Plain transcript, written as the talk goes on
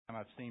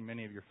I've seen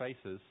many of your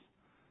faces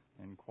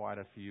in quite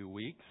a few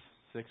weeks,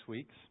 6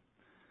 weeks.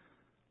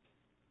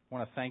 I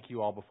want to thank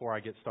you all before I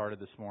get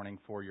started this morning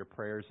for your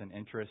prayers and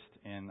interest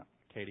in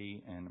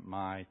Katie and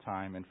my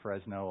time in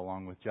Fresno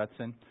along with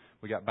Judson.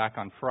 We got back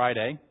on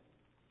Friday,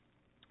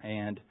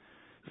 and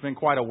it's been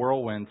quite a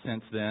whirlwind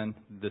since then,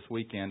 this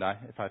weekend.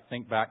 If I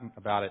think back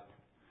about it,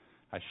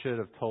 I should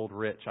have told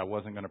Rich I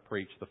wasn't going to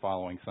preach the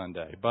following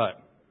Sunday. But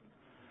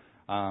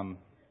I'm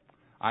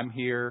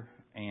here,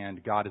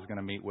 and God is going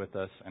to meet with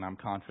us, and I'm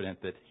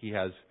confident that He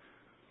has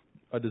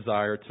a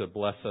desire to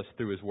bless us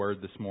through His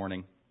Word this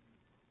morning.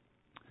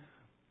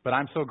 But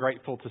I'm so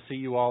grateful to see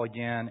you all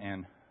again,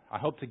 and I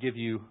hope to give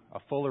you a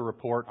fuller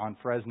report on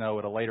Fresno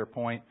at a later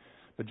point.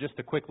 But just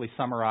to quickly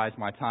summarize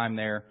my time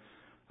there,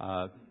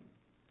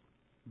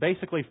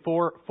 basically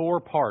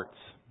four parts.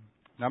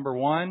 Number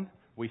one,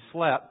 we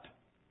slept.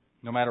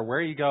 No matter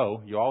where you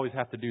go, you always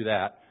have to do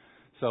that.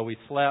 So we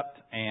slept,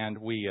 and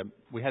we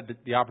had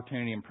the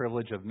opportunity and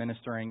privilege of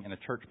ministering in a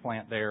church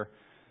plant there,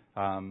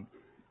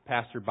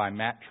 pastored by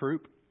Matt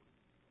Troop.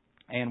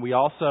 And we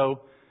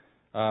also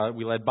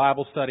we led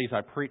Bible studies.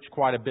 I preached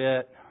quite a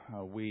bit.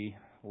 We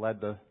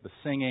led the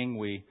singing.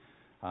 We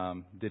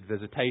did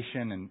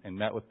visitation and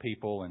met with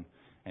people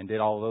and did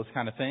all of those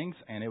kind of things.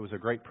 And it was a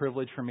great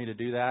privilege for me to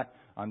do that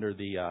under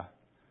the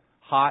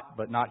hot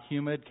but not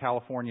humid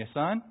California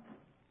sun.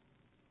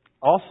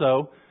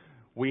 Also,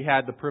 we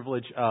had the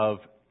privilege of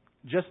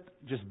just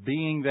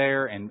being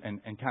there and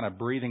kind of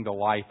breathing the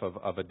life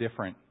of a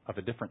different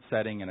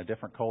setting and a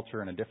different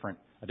culture and a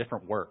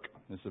different work.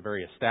 This is a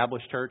very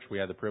established church. We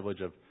had the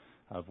privilege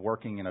of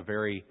working in a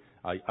very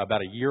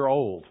about a year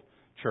old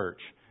church,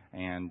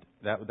 and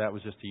that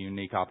was just a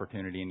unique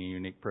opportunity and a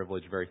unique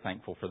privilege. Very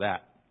thankful for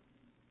that.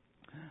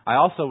 I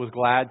also was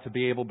glad to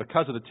be able,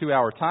 because of the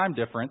 2-hour time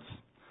difference,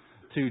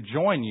 to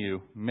join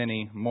you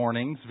many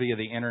mornings via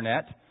the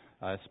internet,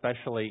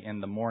 especially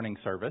in the morning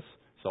service.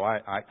 So I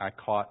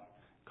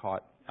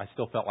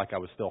still felt like I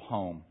was still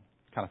home.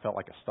 Kind of felt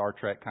like a Star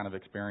Trek kind of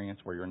experience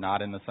where you're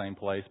not in the same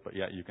place, but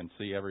yet you can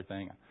see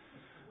everything.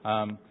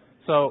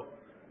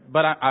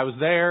 But I was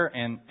there,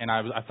 and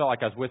I felt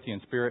like I was with you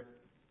in spirit.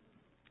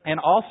 And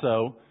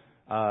also,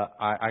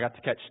 I got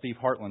to catch Steve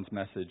Hartland's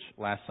message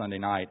last Sunday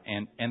night.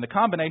 And the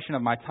combination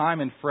of my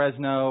time in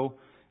Fresno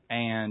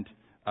and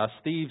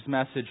Steve's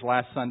message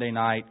last Sunday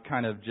night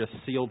kind of just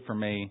sealed for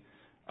me,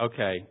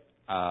 okay,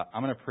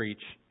 I'm going to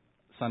preach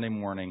Sunday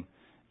morning,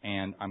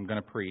 and I'm going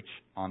to preach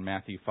on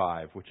Matthew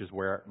 5, which is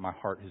where my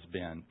heart has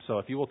been. So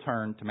if you will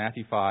turn to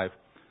Matthew 5.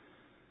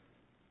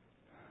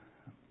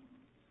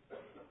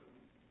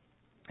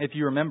 If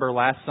you remember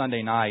last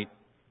Sunday night,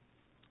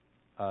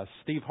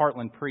 Steve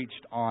Hartland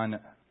preached on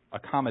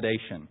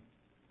accommodation.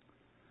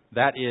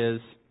 That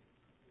is,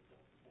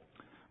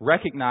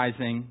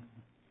 recognizing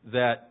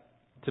that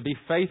to be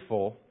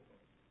faithful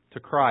to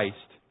Christ,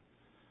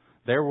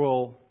 there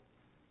will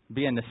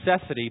be a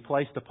necessity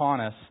placed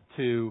upon us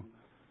to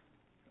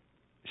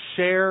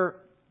share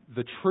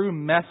the true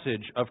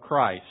message of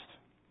Christ,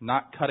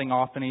 not cutting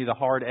off any of the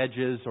hard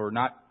edges or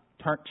not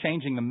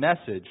changing the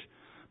message,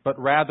 but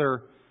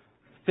rather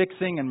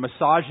fixing and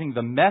massaging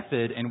the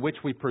method in which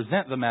we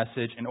present the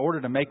message in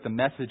order to make the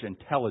message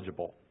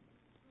intelligible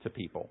to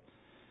people.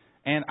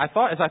 And as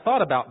I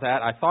thought about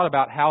that, I thought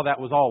about how that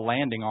was all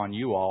landing on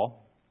you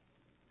all,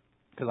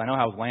 because I know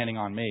how it was landing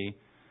on me.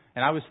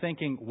 And I was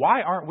thinking,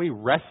 why aren't we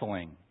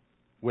wrestling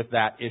with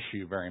that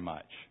issue very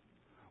much?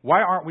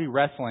 Why aren't we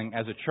wrestling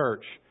as a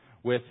church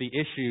with the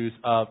issues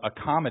of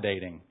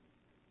accommodating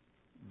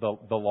the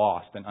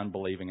lost and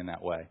unbelieving in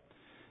that way?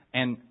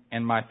 And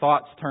my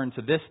thoughts turned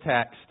to this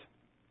text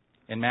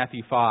in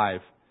Matthew 5,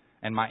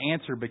 and my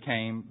answer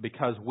became,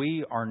 because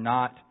we are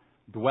not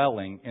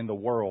dwelling in the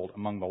world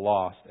among the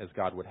lost as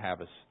God would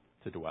have us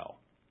to dwell.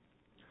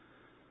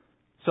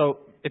 So,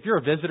 if you're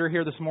a visitor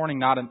here this morning,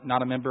 not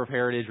a member of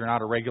Heritage or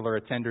not a regular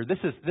attender, this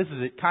is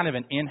kind of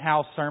an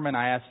in-house sermon.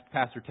 I asked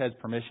Pastor Ted's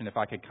permission if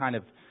I could kind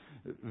of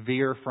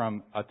veer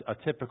from a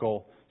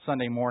typical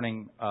Sunday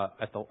morning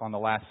on the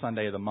last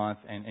Sunday of the month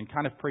and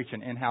kind of preach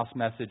an in-house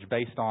message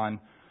based on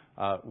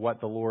what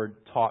the Lord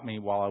taught me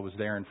while I was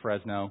there in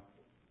Fresno.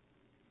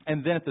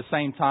 And then at the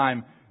same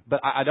time, but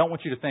I don't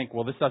want you to think,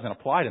 well, this doesn't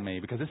apply to me,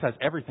 because this has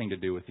everything to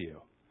do with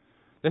you.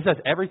 This has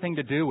everything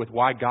to do with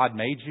why God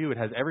made you. It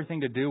has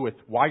everything to do with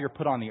why you're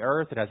put on the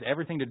earth. It has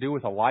everything to do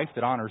with a life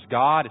that honors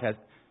God.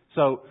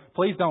 So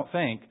please don't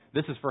think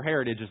this is for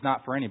Heritage, it's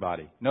not for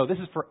anybody. No, this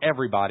is for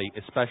everybody,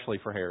 especially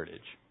for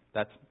Heritage.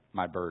 That's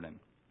my burden.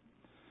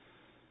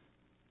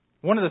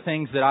 One of the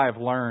things that I have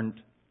learned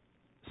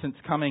since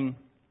coming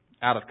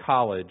out of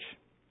college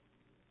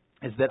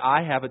is that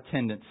I have a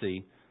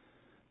tendency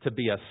to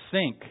be a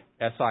sink,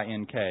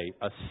 S-I-N-K,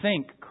 a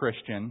sink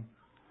Christian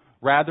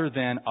rather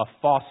than a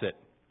faucet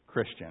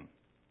Christian.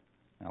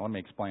 Now let me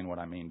explain what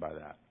I mean by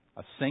that.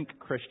 A sink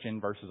Christian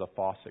versus a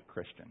faucet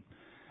Christian.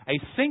 A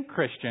sink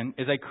Christian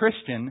is a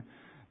Christian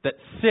that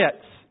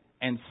sits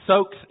and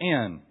soaks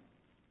in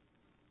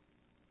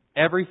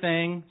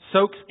everything,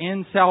 soaks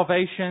in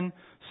salvation,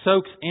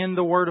 soaks in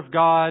the Word of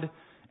God,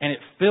 and it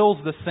fills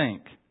the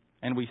sink.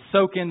 and we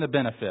soak in the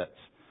benefits.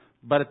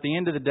 But at the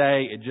end of the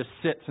day, it just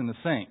sits in the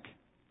sink.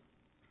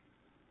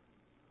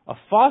 A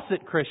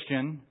faucet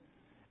Christian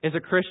is a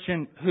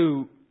Christian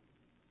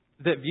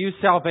that views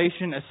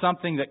salvation as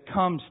something that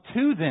comes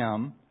to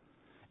them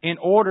in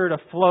order to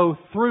flow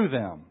through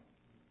them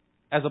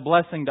as a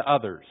blessing to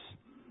others.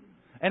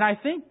 And I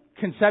think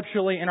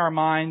conceptually in our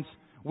minds,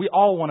 we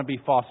all want to be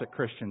faucet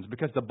Christians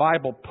because the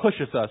Bible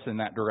pushes us in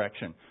that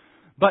direction.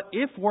 But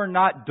if we're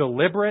not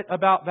deliberate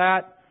about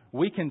that,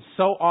 we can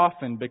so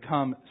often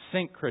become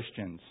sink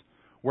Christians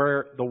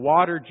where the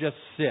water just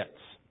sits.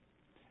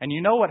 And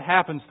you know what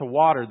happens to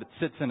water that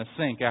sits in a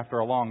sink after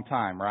a long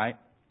time, right?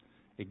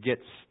 It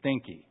gets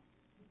stinky.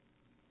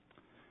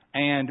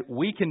 And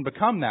we can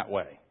become that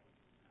way.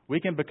 We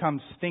can become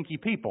stinky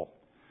people.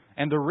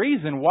 And the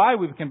reason why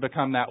we can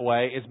become that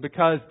way is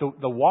because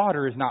the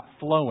water is not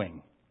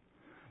flowing.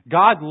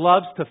 God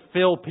loves to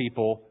fill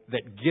people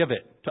that give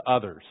it to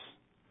others.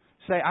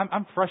 Say,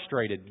 I'm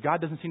frustrated.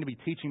 God doesn't seem to be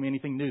teaching me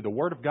anything new. The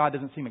Word of God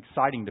doesn't seem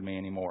exciting to me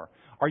anymore.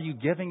 Are you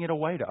giving it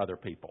away to other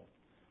people?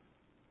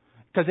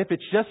 Because if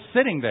it's just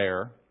sitting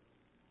there,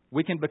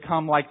 we can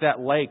become like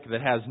that lake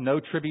that has no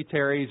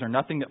tributaries or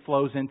nothing that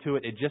flows into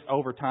it. It just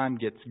over time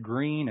gets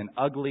green and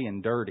ugly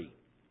and dirty.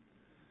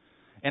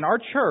 And our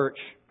church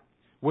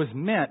was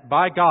meant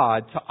by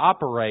God to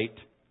operate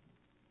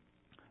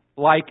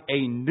like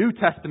a New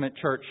Testament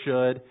church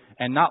should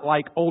and not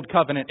like Old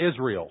Covenant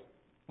Israel.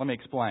 Let me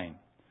explain.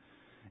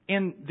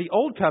 In the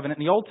Old Covenant,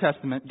 in the Old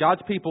Testament,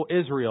 God's people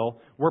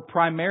Israel were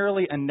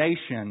primarily a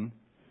nation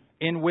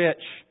in which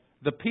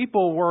the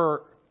people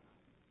were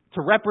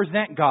to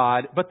represent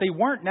God, but they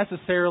weren't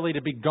necessarily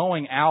to be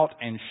going out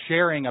and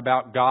sharing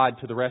about God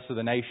to the rest of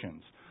the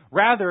nations.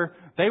 Rather,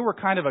 they were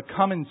kind of a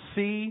come and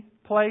see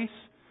place.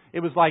 It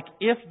was like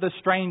if the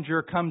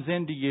stranger comes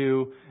into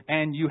you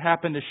and you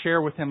happen to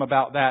share with him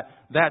about that,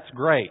 that's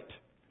great.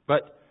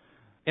 But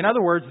in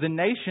other words, the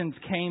nations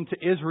came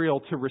to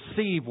Israel to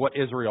receive what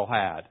Israel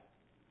had.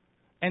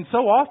 And so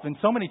often,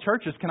 so many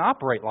churches can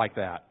operate like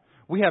that.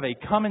 We have a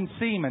come and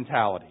see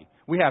mentality.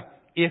 We have,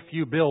 if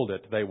you build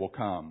it, they will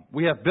come.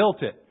 We have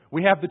built it.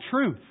 We have the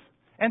truth.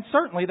 And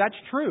certainly that's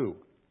true.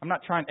 And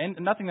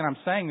nothing that I'm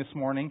saying this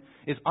morning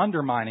is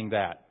undermining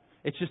that.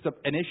 It's just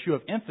an issue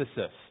of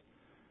emphasis.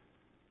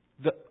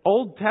 The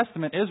Old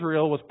Testament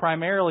Israel was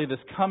primarily this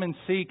come and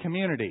see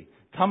community.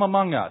 Come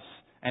among us,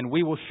 and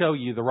we will show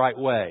you the right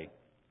way.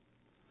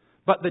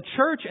 But the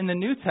church in the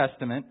New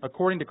Testament,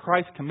 according to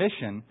Christ's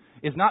commission,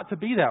 is not to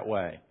be that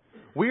way.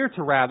 We are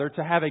to rather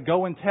to have a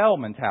go and tell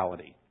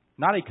mentality,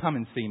 not a come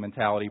and see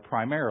mentality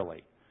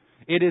primarily.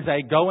 It is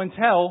a go and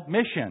tell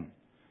mission.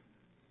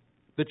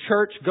 The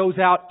church goes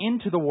out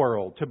into the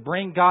world to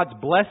bring God's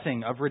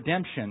blessing of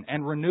redemption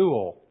and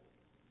renewal.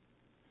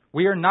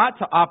 We are not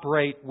to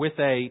operate with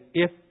a,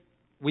 if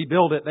we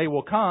build it, they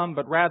will come,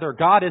 but rather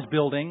God is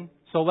building,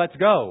 so let's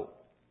go.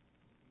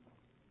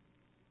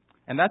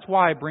 And that's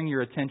why I bring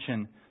your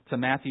attention to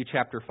Matthew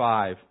chapter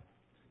 5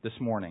 this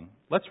morning.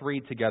 Let's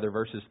read together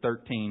verses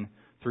 13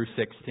 through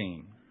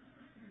 16.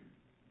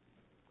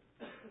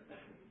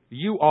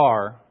 You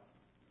are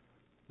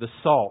the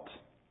salt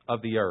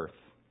of the earth.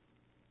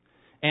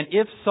 And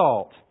if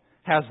salt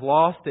has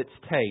lost its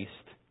taste,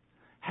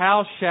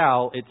 how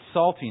shall its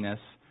saltiness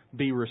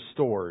be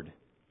restored?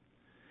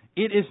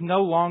 It is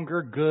no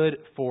longer good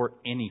for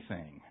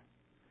anything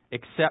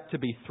except to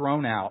be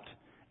thrown out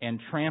and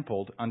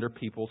trampled under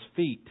people's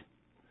feet.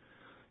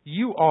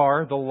 You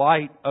are the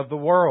light of the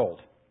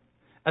world.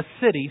 A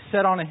city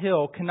set on a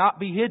hill cannot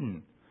be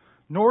hidden,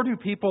 nor do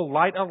people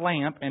light a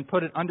lamp and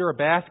put it under a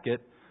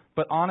basket,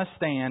 but on a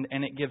stand,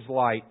 and it gives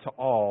light to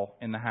all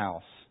in the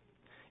house.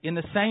 In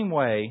the same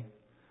way,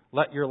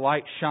 let your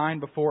light shine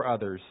before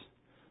others,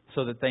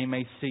 so that they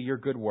may see your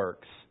good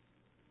works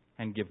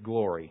and give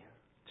glory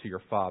to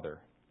your Father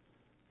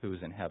who is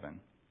in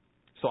heaven.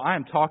 So I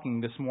am talking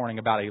this morning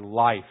about a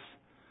life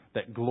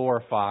that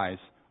glorifies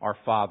our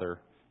Father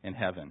in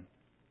heaven.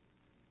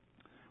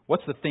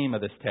 What's the theme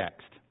of this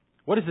text?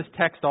 What is this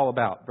text all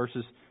about?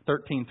 Verses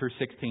 13 through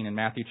 16 in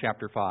Matthew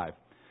chapter 5.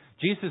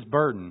 Jesus'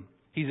 burden,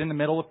 He's in the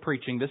middle of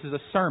preaching. This is a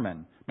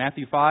sermon.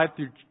 Matthew 5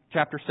 through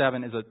chapter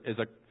 7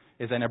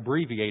 is an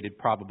abbreviated,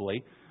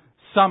 probably,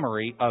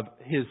 summary of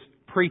His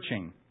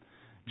preaching.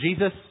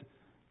 Jesus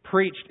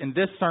preached in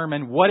this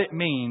sermon what it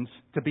means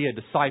to be a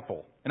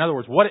disciple. In other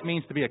words, what it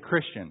means to be a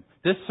Christian.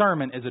 This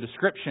sermon is a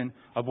description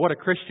of what a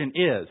Christian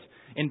is.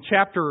 In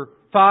chapter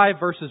 5,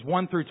 verses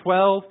 1 through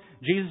 12,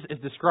 Jesus is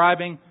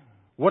describing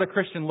what a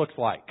Christian looks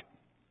like.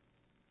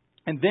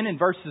 And then in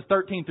verses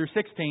 13 through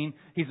 16,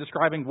 He's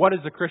describing what is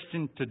a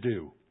Christian to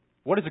do.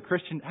 How is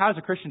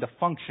a Christian to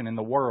function in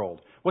the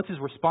world? What's his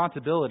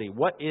responsibility?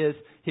 What is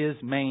his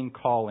main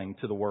calling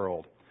to the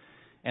world?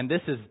 And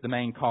this is the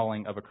main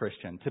calling of a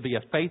Christian. To be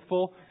a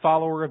faithful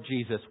follower of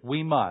Jesus,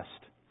 we must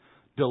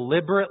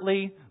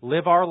deliberately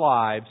live our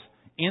lives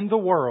in the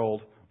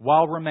world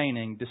while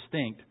remaining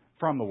distinct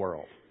from the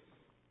world.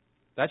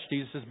 That's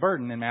Jesus'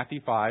 burden in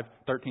Matthew 5,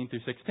 13 through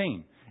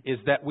 16, is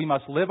that we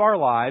must live our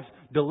lives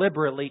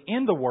deliberately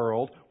in the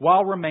world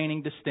while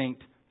remaining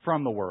distinct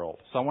from the world.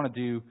 So I want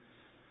to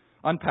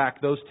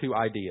unpack those two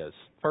ideas.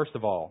 First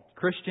of all,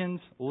 Christians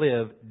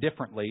live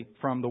differently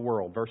from the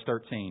world. Verse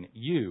 13,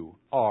 you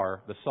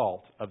are the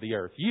salt of the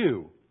earth.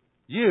 You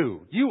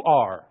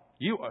are.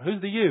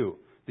 Who's the you?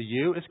 The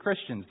you is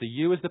Christians. The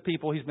you is the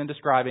people he's been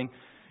describing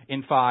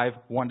in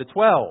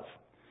 5:1-12.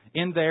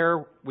 In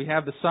there, we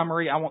have the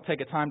summary. I won't take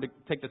the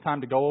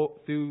time to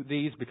go through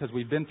these because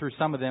we've been through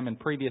some of them in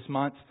previous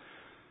months.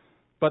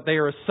 But they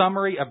are a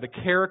summary of the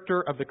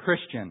character of the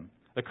Christian.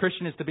 The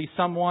Christian is to be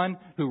someone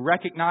who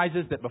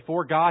recognizes that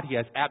before God, he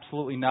has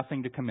absolutely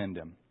nothing to commend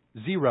him.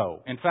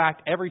 Zero. In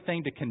fact,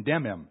 everything to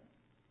condemn him.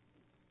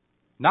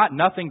 Not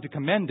nothing to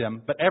commend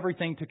him, but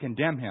everything to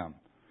condemn him.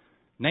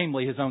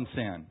 Namely, his own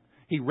sin.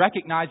 He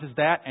recognizes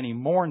that and he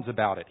mourns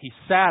about it. He's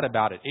sad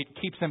about it. It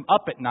keeps him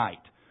up at night.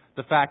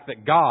 The fact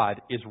that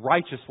God is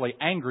righteously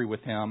angry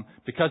with him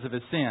because of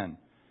his sin.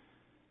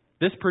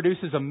 This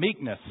produces a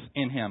meekness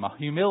in him, a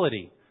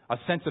humility, a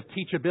sense of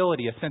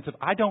teachability, a sense of,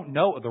 I don't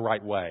know the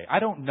right way. I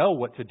don't know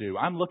what to do.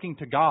 I'm looking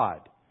to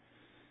God.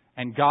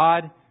 And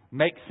God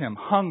makes him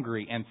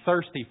hungry and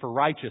thirsty for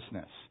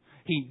righteousness.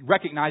 He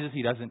recognizes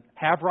he doesn't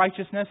have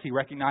righteousness. He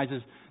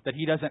recognizes that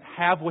he doesn't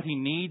have what he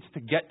needs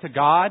to get to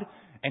God.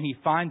 And he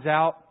finds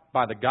out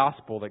by the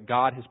gospel that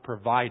God has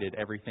provided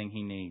everything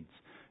he needs.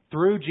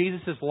 Through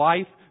Jesus'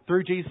 life,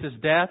 through Jesus'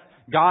 death,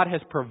 God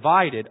has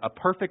provided a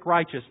perfect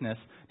righteousness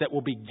that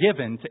will be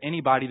given to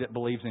anybody that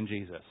believes in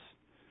Jesus.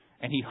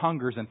 And he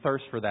hungers and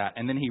thirsts for that,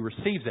 and then he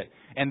receives it.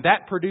 And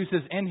that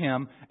produces in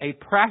him a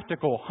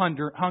practical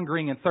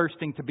hungering and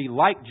thirsting to be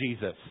like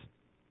Jesus.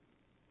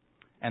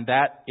 And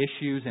that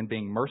issues in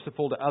being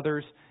merciful to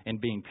others, in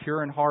being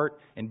pure in heart,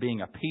 in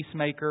being a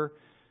peacemaker,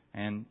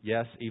 and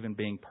yes, even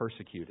being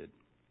persecuted.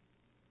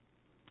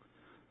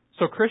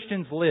 So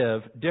Christians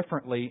live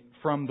differently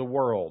from the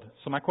world.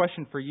 So my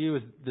question for you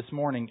this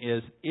morning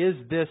is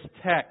this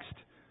text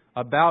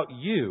about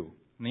you?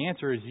 And the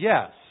answer is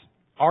yes.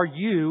 Are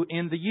you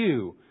in the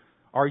you?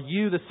 Are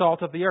you the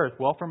salt of the earth?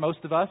 Well, for most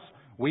of us,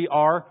 we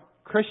are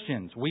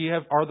Christians. We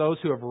are those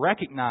who have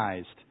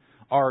recognized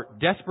our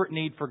desperate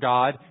need for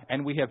God,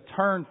 and we have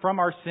turned from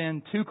our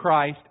sin to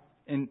Christ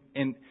in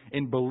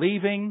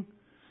believing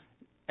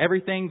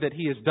everything that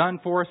He has done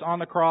for us on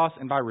the cross,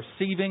 and by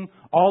receiving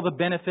all the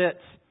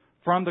benefits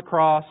from the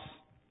cross,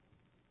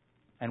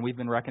 and we've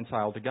been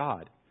reconciled to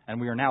God.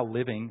 And we are now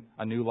living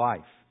a new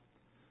life.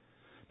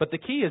 But the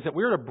key is that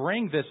we're to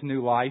bring this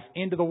new life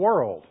into the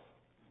world.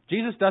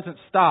 Jesus doesn't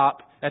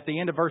stop at the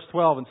end of verse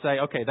 12 and say,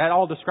 okay, that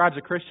all describes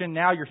a Christian.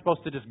 Now you're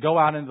supposed to just go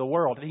out into the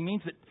world. He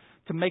means that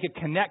to make a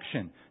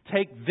connection.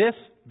 Take this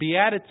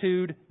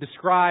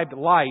beatitude-described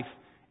life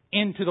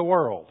into the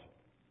world.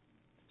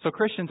 So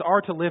Christians are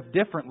to live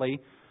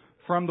differently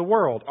from the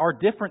world. Our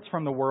difference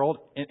from the world,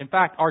 in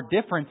fact, our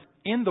difference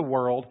in the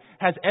world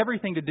has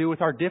everything to do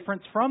with our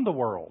difference from the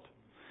world.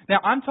 Now,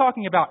 I'm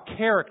talking about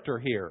character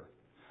here.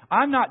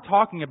 I'm not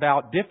talking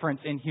about difference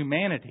in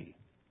humanity.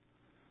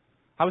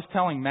 I was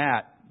telling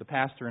Matt, the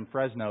pastor in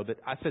Fresno, that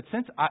I said,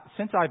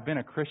 since I've been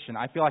a Christian,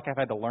 I feel like I've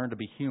had to learn to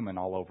be human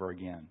all over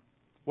again.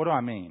 What do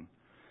I mean?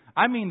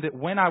 I mean that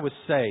when I was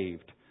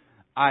saved,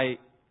 I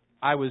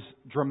was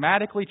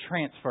dramatically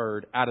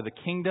transferred out of the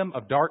kingdom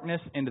of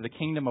darkness into the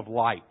kingdom of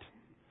light.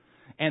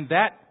 And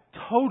that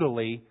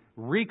totally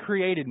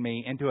recreated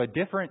me into a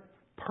different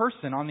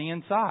person on the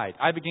inside.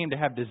 I began to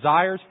have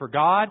desires for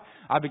God.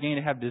 I began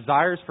to have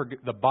desires for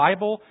the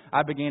Bible.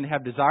 I began to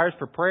have desires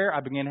for prayer. I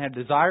began to have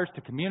desires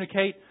to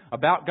communicate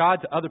about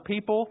God to other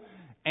people.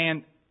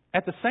 And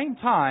at the same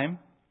time,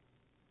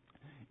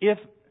 if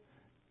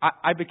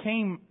I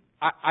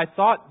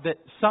thought that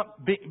some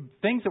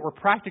things that were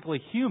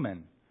practically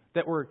human,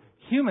 that were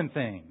human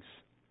things,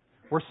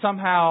 were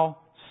somehow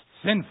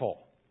sinful.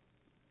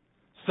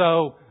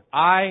 So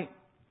I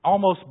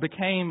almost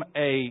became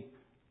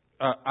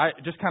I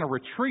just kind of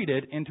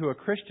retreated into a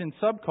Christian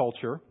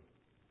subculture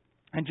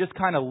and just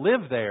kind of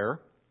lived there,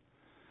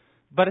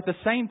 but at the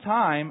same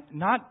time,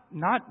 not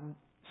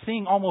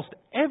seeing almost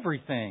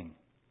everything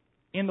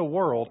in the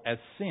world as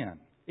sin,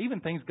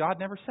 even things God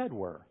never said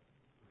were.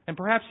 And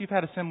perhaps you've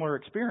had a similar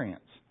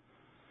experience.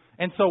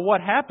 And so what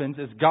happens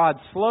is God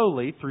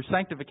slowly, through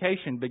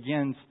sanctification,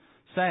 begins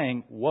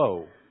saying,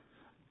 whoa,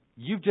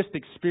 you've just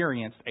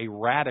experienced a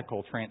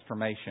radical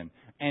transformation.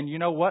 And you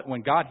know what?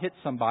 When God hits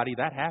somebody,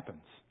 that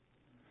happens.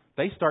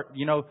 They start,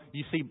 you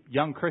see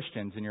young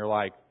Christians and you're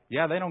like,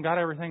 yeah, they don't got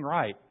everything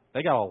right.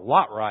 They got a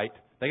lot right.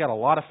 They got a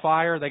lot of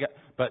fire.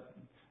 But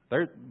they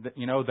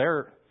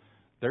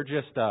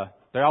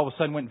all of a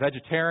sudden went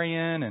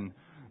vegetarian, and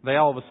they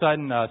all of a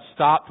sudden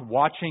stopped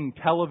watching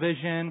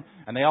television,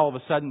 and they all of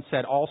a sudden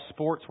said all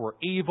sports were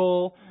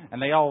evil,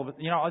 and they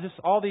just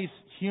all these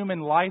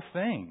human life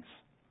things.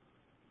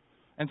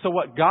 And so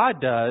what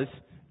God does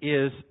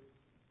is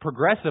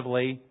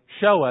progressively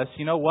show us,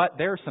 you know what,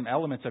 there are some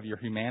elements of your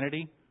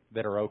humanity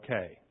that are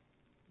okay.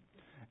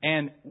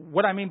 And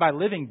what I mean by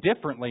living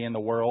differently in the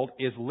world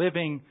is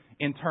living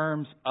in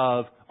terms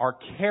of our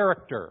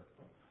character,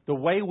 the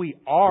way we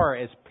are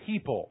as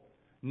people,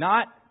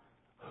 not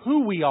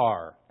who we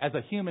are as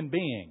a human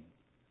being.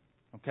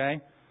 Okay?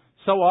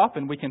 So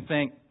often we can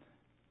think,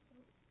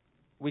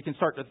 we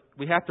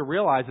have to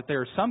realize that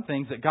there are some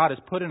things that God has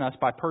put in us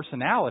by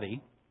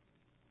personality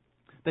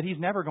that He's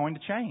never going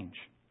to change.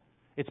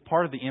 It's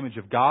part of the image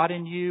of God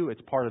in you.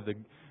 It's part of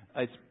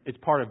it's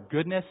part of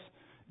goodness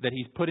that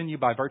He's put in you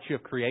by virtue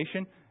of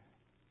creation.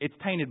 It's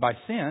tainted by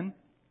sin,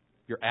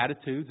 your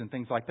attitudes and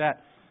things like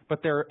that.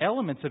 But there are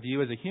elements of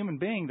you as a human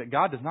being that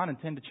God does not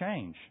intend to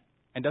change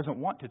and doesn't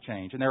want to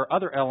change. And there are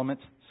other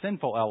elements,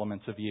 sinful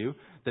elements of you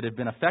that have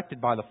been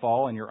affected by the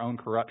fall and your own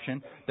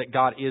corruption that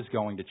God is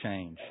going to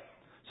change.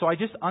 So I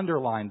just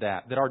underlined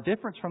that our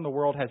difference from the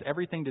world has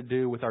everything to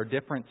do with our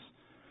difference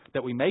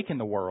that we make in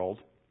the world,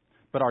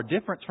 but our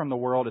difference from the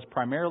world is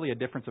primarily a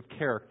difference of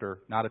character,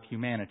 not of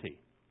humanity.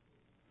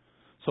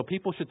 So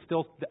people should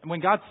still, when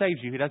God saves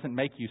you, He doesn't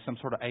make you some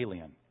sort of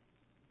alien.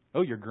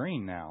 Oh, you're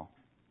green now.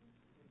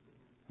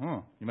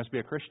 You must be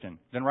a Christian.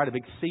 Then write a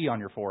big C on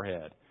your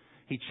forehead.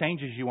 He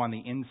changes you on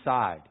the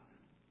inside.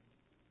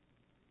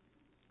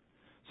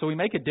 So we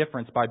make a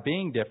difference by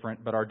being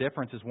different, but our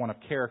difference is one of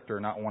character,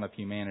 not one of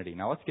humanity.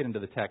 Now let's get into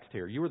the text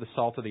here. You are the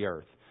salt of the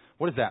earth.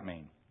 What does that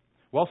mean?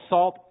 Well,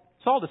 salt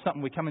is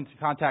something we come into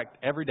contact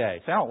every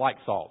day. Say, I don't like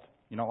salt.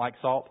 You don't like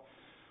salt?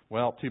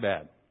 Well, too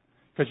bad.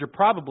 Because you're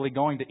probably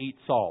going to eat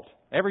salt.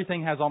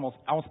 Everything has almost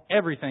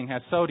everything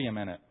has sodium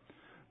in it.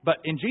 But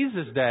in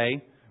Jesus'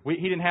 day,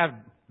 He didn't have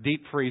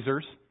deep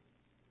freezers.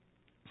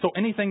 So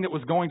anything that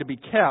was going to be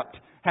kept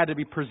had to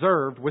be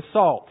preserved with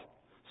salt.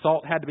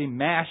 Salt had to be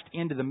mashed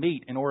into the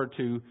meat in order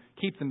to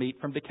keep the meat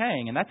from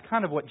decaying. And that's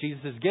kind of what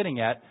Jesus is getting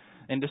at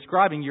in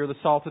describing you're the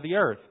salt of the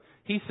earth.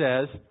 He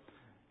says,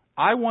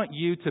 I want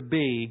you to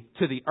be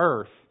to the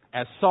earth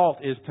as salt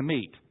is to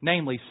meat,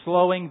 namely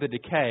slowing the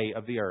decay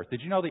of the earth.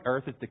 Did you know the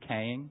earth is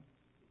decaying?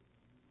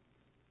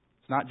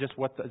 It's not just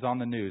what is on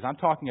the news. I'm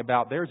talking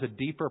about there's a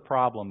deeper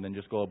problem than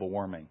just global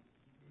warming.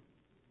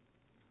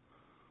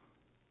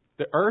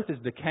 The earth is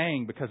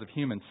decaying because of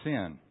human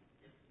sin.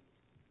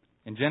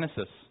 In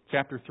Genesis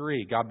chapter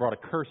 3, God brought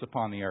a curse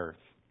upon the earth.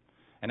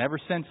 And ever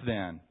since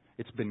then,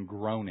 it's been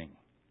groaning.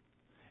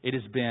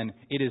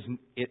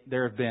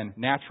 There have been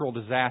natural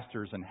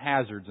disasters and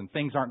hazards, and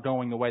things aren't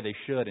going the way they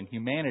should, and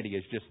humanity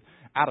is just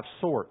out of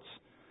sorts.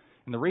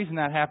 And the reason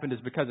that happened is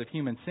because of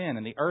human sin,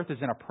 and the earth is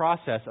in a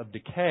process of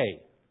decay.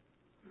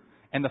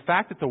 And the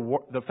fact that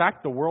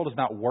the world is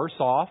not worse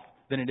off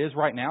than it is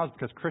right now is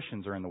because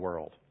Christians are in the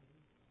world.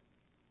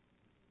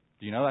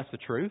 Do you know that's the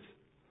truth?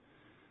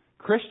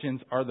 Christians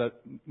are the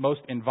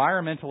most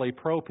environmentally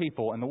pro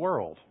people in the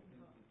world.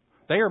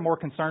 They are more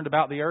concerned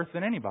about the earth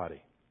than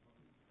anybody.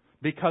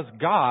 Because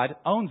God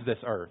owns this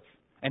earth.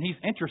 And He's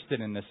interested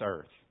in this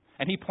earth.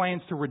 And He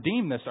plans to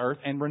redeem this earth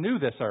and renew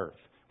this earth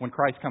when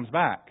Christ comes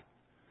back.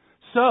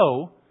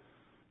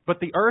 But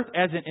the earth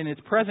as in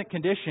its present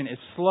condition is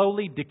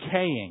slowly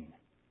decaying.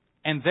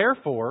 And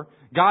therefore,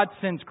 God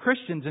sends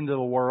Christians into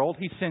the world.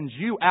 He sends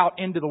you out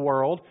into the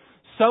world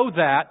so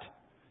that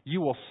you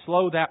will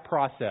slow that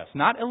process,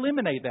 not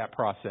eliminate that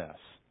process.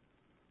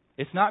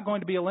 It's not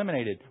going to be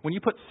eliminated. When you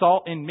put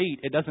salt in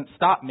meat, it doesn't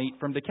stop meat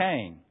from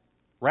decaying.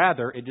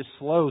 Rather, it just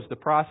slows the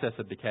process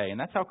of decay. And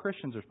that's how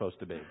Christians are supposed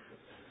to be.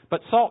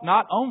 But salt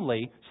not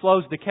only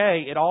slows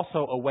decay, it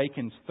also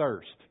awakens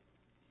thirst.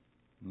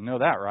 You know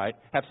that, right?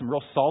 Have some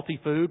real salty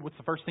food. What's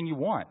the first thing you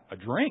want? A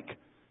drink.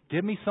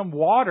 Give me some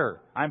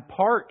water. I'm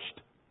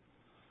parched.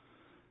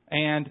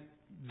 And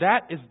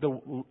that's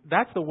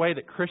the way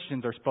that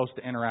Christians are supposed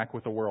to interact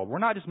with the world. We're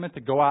not just meant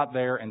to go out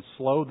there and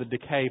slow the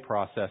decay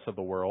process of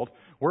the world.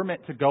 We're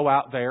meant to go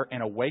out there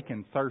and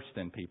awaken thirst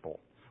in people.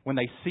 When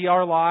they see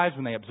our lives,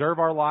 when they observe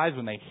our lives,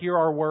 when they hear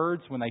our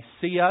words, when they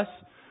see us,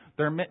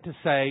 they're meant to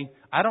say,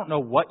 I don't know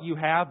what you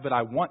have, but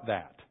I want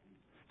that.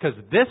 Because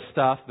this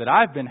stuff that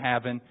I've been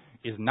having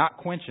is not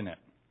quenching it.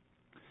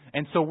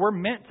 And so we're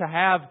meant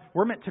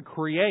to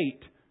create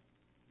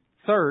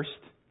thirst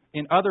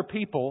in other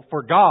people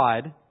for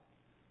God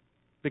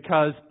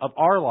because of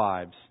our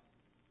lives.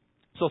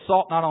 So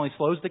salt not only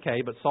slows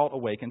decay, but salt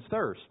awakens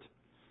thirst.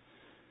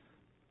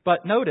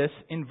 But notice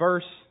in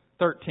verse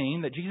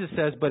 13 that Jesus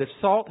says, but if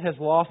salt has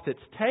lost its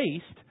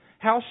taste,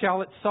 how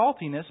shall its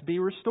saltiness be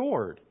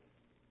restored?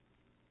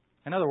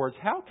 In other words,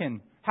 how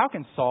can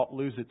salt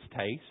lose its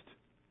taste?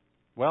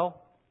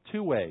 Well,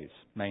 two ways,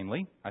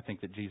 mainly, I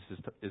think that Jesus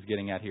is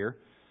getting at here.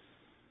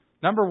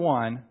 Number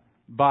one,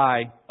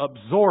 by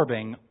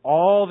absorbing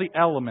all the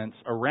elements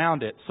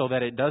around it so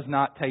that it does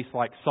not taste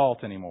like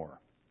salt anymore.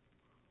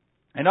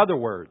 In other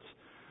words,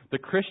 the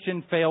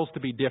Christian fails to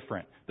be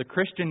different. The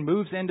Christian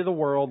moves into the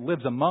world,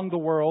 lives among the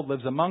world,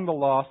 lives among the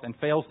lost, and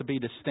fails to be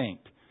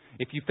distinct.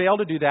 If you fail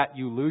to do that,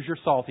 you lose your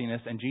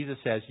saltiness, and Jesus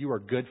says you are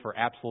good for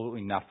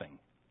absolutely nothing.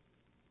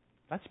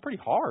 That's pretty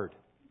hard.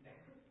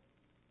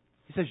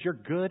 He says you're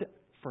good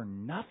for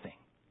nothing.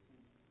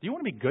 Do you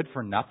want to be good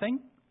for nothing?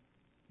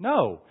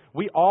 No.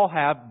 We all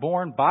have,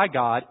 born by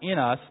God in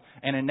us,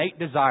 an innate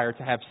desire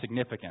to have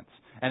significance,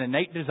 an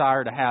innate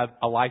desire to have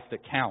a life that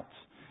counts.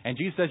 And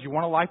Jesus says, you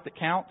want a life that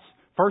counts?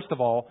 First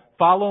of all,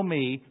 follow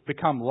me,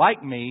 become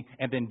like me,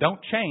 and then don't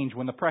change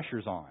when the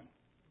pressure's on.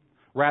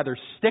 Rather,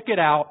 stick it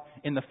out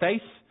in the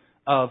face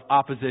of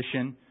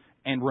opposition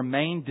and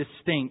remain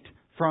distinct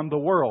from the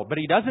world. But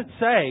He doesn't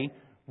say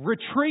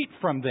retreat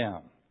from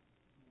them.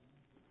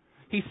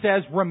 He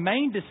says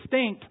remain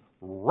distinct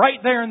right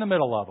there in the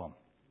middle of them.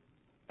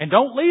 And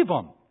don't leave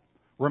them.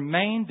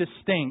 Remain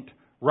distinct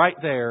right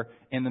there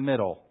in the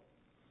middle.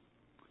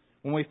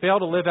 When we fail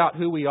to live out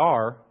who we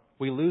are,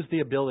 we lose the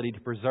ability to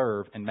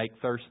preserve and make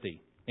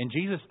thirsty. In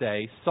Jesus'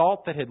 day,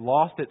 salt that had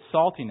lost its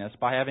saltiness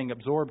by having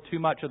absorbed too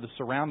much of the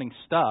surrounding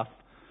stuff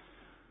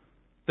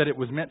that it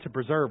was meant to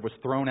preserve was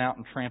thrown out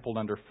and trampled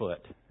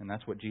underfoot. And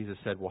that's what Jesus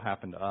said will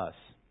happen to us.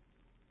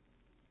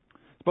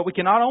 But we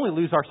can not only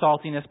lose our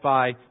saltiness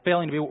by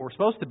failing to be what we're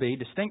supposed to be,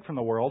 distinct from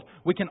the world,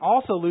 we can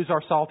also lose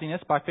our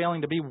saltiness by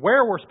failing to be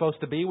where we're supposed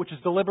to be, which is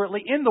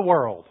deliberately in the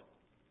world.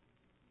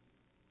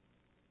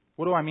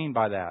 What do I mean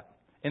by that?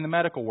 In the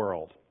medical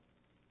world.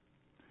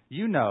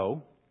 You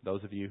know,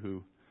 those of you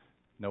who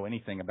know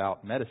anything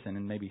about medicine,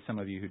 and maybe some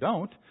of you who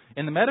don't,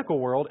 in the medical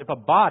world, if a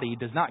body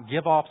does not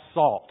give off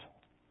salt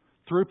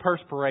through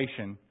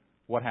perspiration,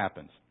 what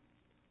happens?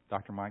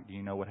 Dr. Mike, do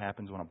you know what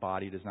happens when a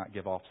body does not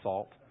give off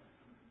salt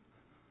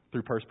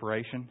through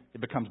perspiration?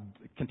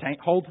 It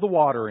holds the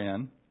water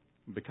in,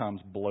 and becomes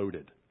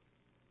bloated.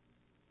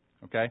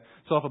 Okay?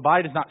 So if a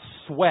body does not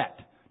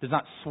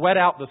sweat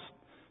out the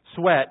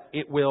sweat,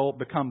 it will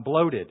become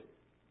bloated.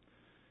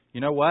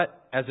 You know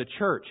what? As a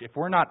church, if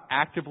we're not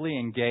actively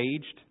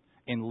engaged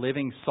in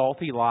living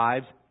salty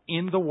lives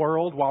in the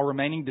world while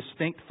remaining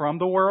distinct from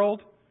the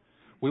world,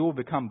 we will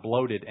become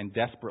bloated and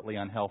desperately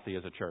unhealthy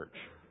as a church.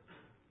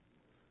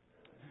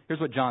 Here's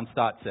what John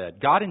Stott said.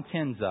 God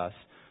intends us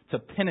to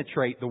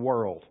penetrate the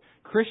world.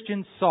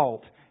 Christian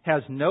salt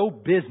has no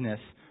business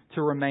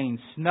to remain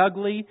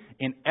snugly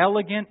in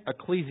elegant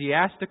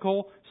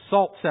ecclesiastical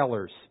salt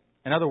cellars.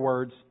 In other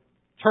words,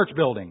 church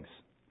buildings.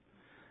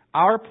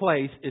 Our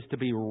place is to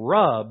be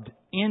rubbed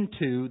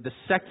into the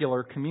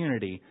secular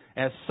community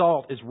as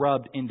salt is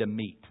rubbed into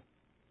meat.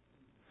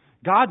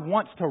 God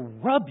wants to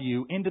rub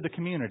you into the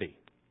community.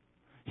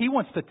 He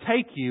wants to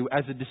take you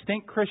as a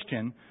distinct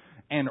Christian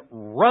and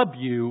rub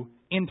you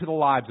into the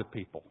lives of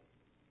people.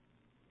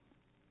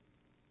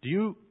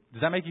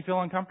 Does that make you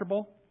feel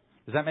uncomfortable?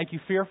 Does that make you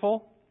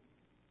fearful?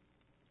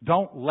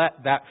 Don't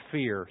let that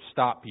fear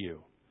stop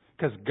you.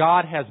 Because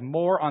God has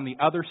more on the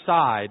other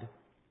side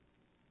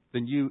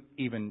than you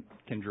even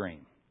can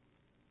dream.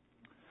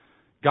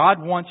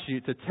 God wants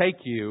you to take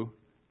you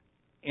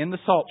in the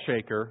salt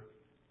shaker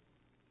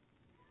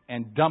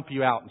and dump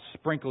you out and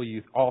sprinkle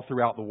you all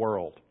throughout the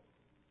world.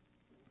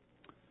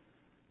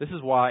 This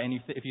is why, and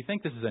if you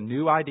think this is a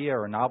new idea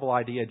or a novel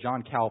idea,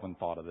 John Calvin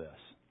thought of this.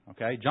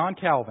 Okay? John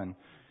Calvin,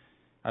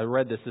 I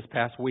read this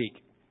past week,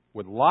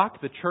 would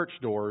lock the church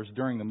doors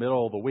during the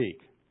middle of the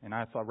week. And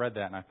I read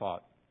that and I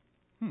thought,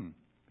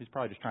 he's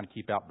probably just trying to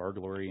keep out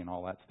burglary and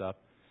all that stuff.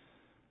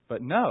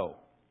 But no.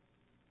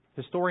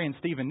 Historian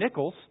Stephen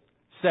Nichols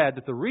said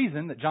that the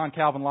reason that John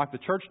Calvin locked the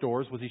church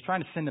doors was he's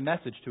trying to send a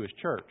message to his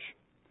church.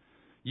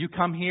 You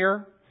come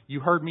here, you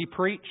heard me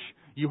preach,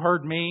 you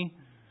heard me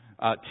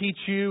teach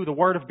you the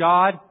Word of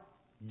God.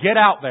 Get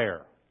out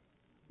there.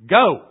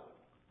 Go.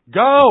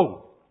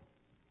 Go.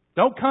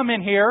 Don't come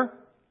in here.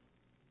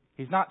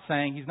 He's not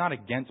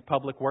against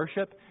public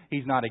worship.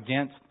 He's not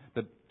against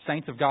the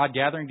saints of God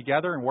gathering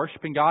together and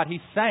worshiping God. He's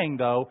saying,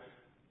 though,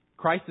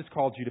 Christ has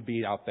called you to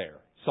be out there,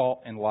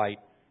 salt and light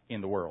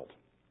in the world.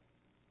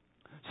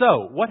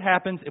 So, what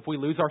happens if we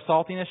lose our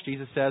saltiness?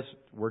 Jesus says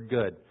we're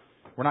good.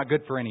 We're not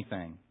good for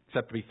anything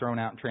except to be thrown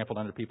out and trampled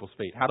under people's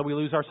feet. How do we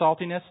lose our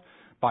saltiness?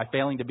 By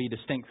failing to be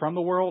distinct from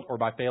the world or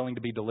by failing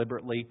to be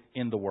deliberately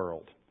in the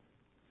world.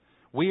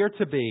 We are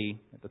to be,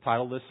 at the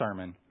title of this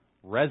sermon,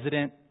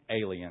 resident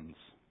aliens.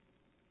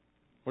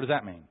 What does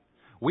that mean?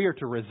 We are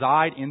to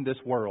reside in this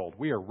world.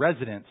 We are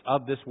residents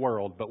of this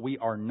world, but we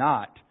are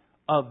not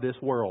of this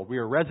world. We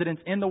are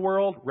residents in the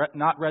world,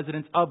 not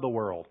residents of the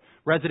world.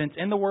 Residents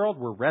in the world,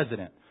 we're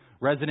resident.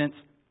 Residents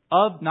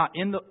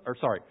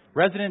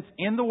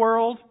in the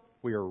world,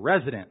 we are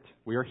resident.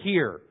 We are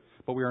here.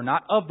 But we are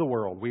not of the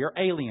world. We are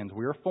aliens.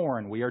 We are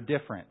foreign. We are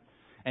different.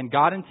 And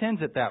God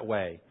intends it that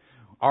way.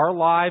 Our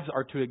lives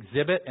are to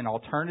exhibit an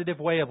alternative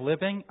way of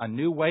living, a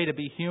new way to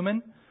be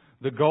human.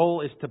 The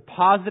goal is to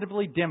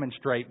positively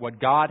demonstrate what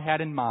God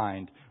had in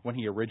mind when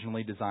He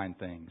originally designed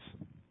things.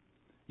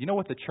 You know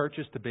what the church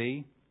is to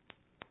be?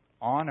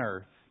 On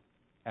earth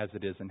as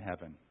it is in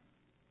heaven.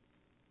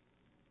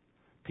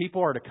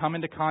 People are to come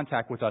into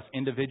contact with us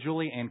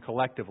individually and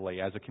collectively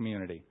as a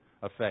community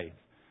of faith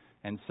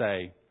and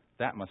say,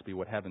 that must be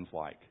what heaven's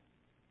like.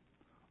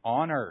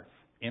 On earth,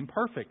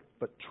 imperfect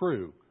but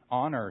true,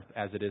 on earth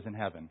as it is in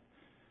heaven.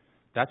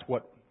 That's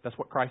what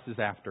Christ is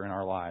after in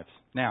our lives.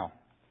 Now,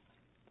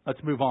 let's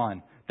move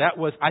on.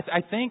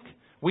 I think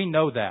we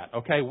know that,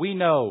 okay? We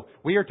know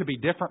we are to be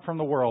different from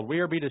the world. We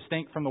are to be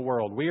distinct from the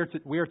world. We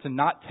are to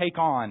not take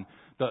on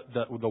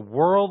the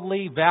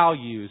worldly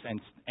values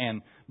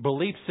and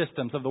belief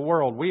systems of the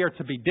world. We are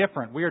to be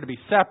different. We are to be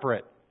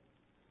separate.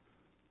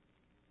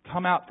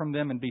 Come out from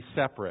them and be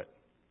separate.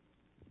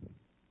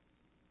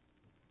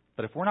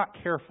 But if we're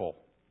not careful,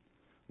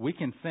 we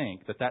can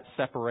think that that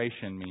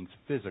separation means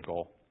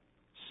physical,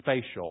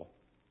 spatial,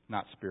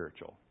 not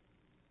spiritual.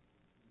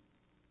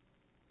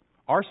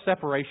 Our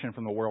separation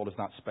from the world is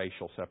not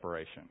spatial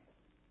separation.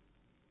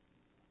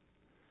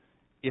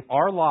 If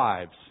our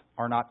lives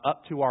are not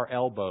up to our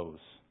elbows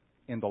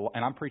and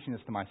I'm preaching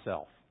this to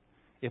myself,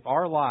 if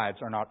our lives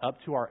are not up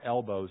to our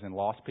elbows in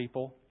lost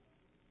people,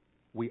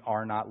 we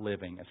are not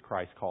living as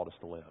Christ called us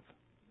to live.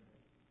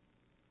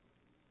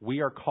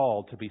 We are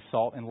called to be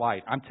salt and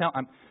light.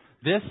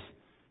 This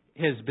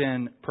has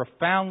been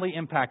profoundly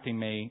impacting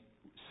me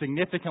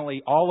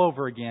significantly all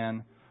over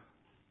again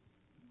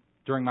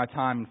during my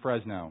time in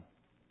Fresno.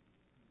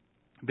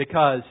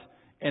 Because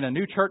in a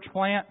new church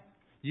plant,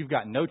 you've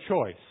got no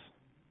choice.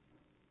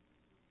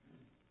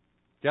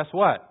 Guess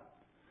what?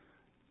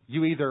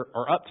 You either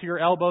are up to your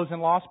elbows in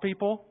lost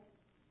people,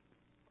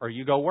 or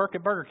you go work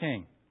at Burger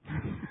King.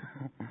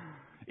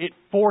 It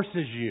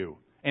forces you.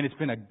 And it's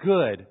been a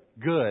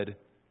good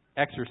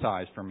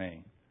exercise for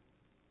me.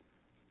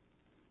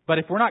 But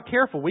if we're not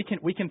careful, we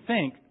can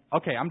think,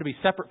 okay, I'm to be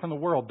separate from the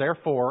world,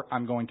 therefore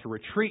I'm going to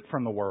retreat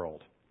from the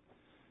world.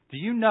 Do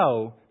you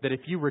know that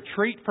if you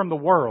retreat from the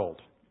world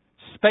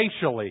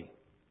spatially,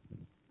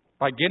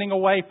 by getting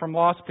away from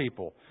lost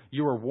people,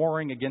 you are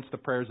warring against the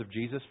prayers of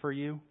Jesus for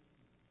you?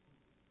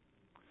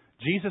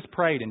 Jesus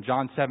prayed in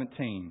John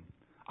 17,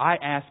 I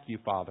ask you,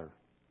 Father,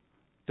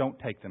 don't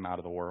take them out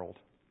of the world.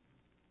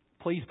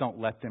 Please don't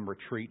let them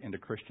retreat into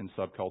Christian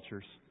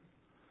subcultures.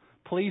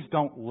 Please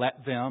don't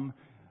let them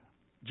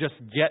just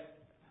get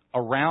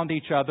around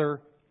each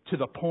other to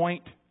the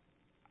point,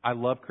 I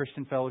love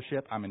Christian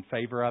fellowship, I'm in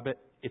favor of it,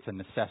 it's a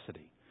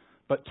necessity.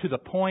 But to the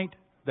point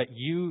that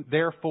you,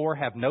 therefore,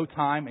 have no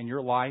time in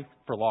your life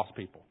for lost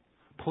people.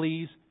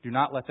 Please do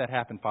not let that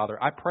happen,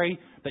 Father. I pray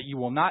that you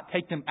will not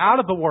take them out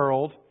of the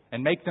world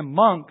and make them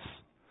monks,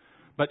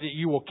 but that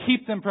you will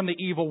keep them from the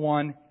evil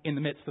one in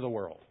the midst of the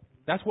world.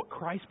 That's what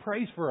Christ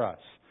prays for us.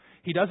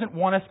 He doesn't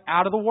want us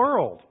out of the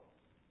world.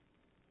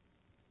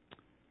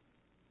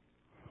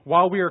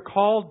 While we are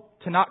called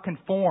to not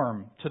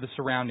conform to the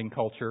surrounding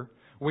culture,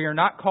 we are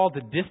not called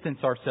to distance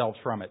ourselves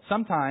from it.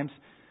 Sometimes,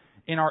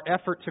 in our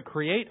effort to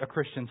create a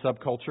Christian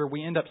subculture,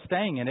 we end up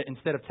staying in it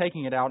instead of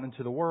taking it out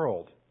into the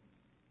world.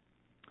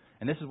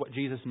 And this is what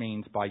Jesus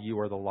means by you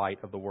are the light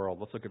of the world.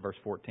 Let's look at verse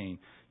 14.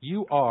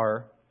 You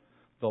are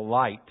the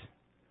light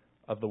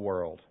of the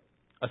world.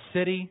 A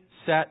city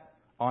set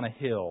on a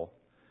hill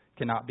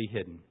cannot be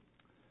hidden.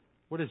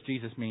 What does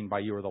Jesus mean by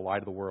you are the light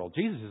of the world?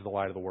 Jesus is the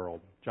light of the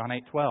world. John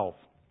 8:12.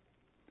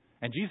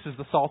 And Jesus is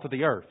the salt of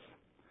the earth.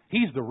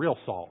 He's the real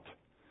salt.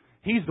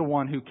 He's the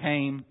one who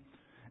came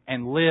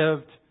and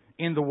lived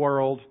in the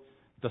world,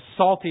 the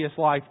saltiest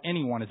life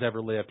anyone has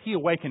ever lived. He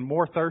awakened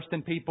more thirst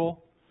in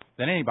people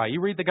than anybody. You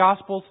read the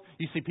Gospels,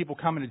 you see people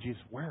coming to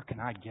Jesus, where can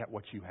I get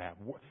what you have?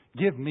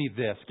 Give me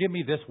this. Give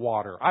me this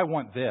water. I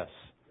want this.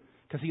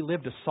 Because He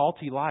lived a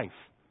salty life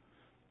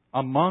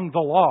among the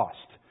lost.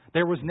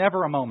 There was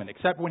never a moment,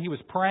 except when He was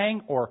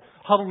praying or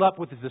huddled up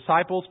with His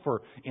disciples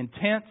for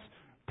intense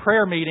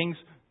prayer meetings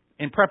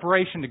in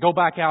preparation to go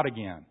back out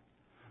again.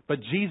 But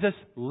Jesus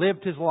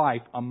lived His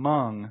life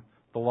among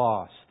the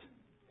lost.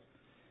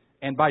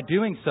 And by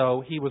doing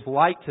so, He was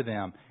light to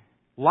them.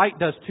 Light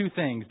does two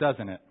things,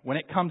 doesn't it? When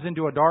it comes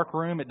into a dark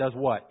room, it does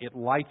what? It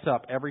lights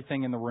up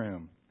everything in the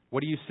room.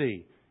 What do you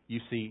see? You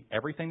see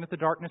everything that the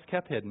darkness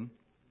kept hidden,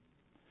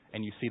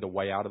 and you see the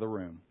way out of the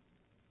room.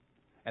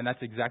 And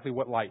that's exactly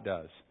what light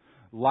does.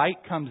 Light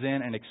comes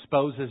in and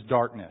exposes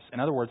darkness. In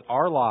other words,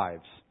 our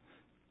lives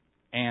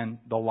and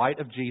the light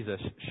of Jesus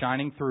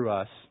shining through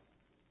us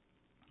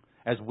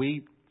as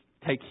we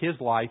take His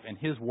life and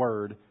His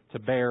Word to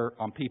bear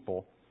on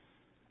people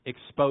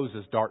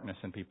exposes darkness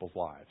in people's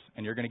lives.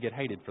 And you're going to get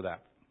hated for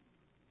that.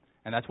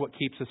 And that's what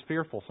keeps us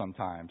fearful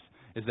sometimes,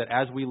 is that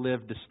as we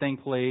live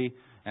distinctly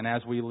and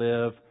as we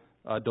live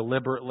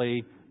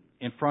deliberately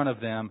in front of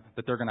them,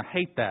 that they're going to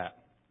hate that.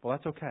 Well,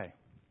 that's okay.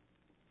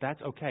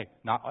 That's okay.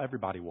 Not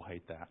everybody will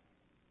hate that.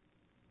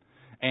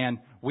 And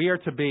we are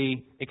to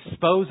be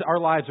exposed, our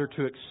lives are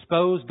to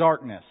expose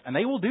darkness. And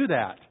they will do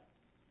that.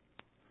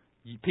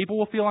 People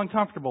will feel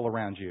uncomfortable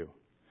around you.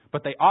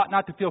 But they ought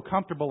not to feel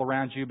comfortable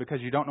around you because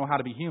you don't know how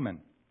to be human.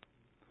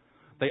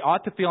 They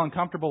ought to feel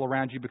uncomfortable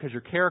around you because your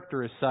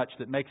character is such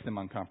that makes them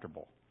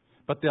uncomfortable.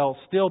 But they'll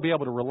still be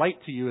able to relate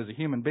to you as a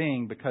human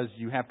being because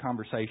you have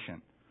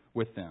conversation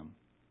with them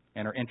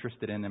and are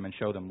interested in them and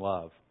show them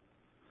love.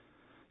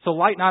 So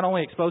light not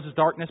only exposes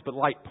darkness, but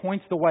light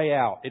points the way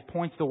out. It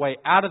points the way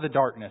out of the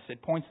darkness.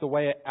 It points the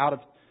way out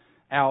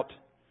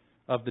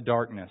of the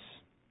darkness.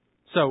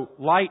 So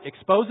light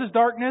exposes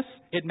darkness.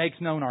 It makes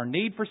known our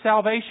need for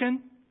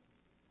salvation.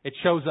 It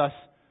shows us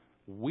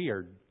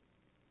weird.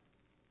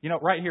 You know,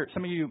 right here,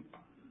 some of you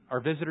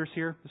are visitors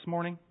here this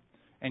morning,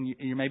 and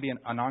you may be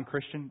a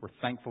non-Christian. We're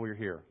thankful you're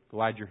here.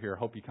 Glad you're here.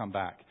 Hope you come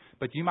back.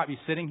 But you might be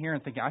sitting here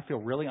and thinking, I feel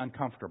really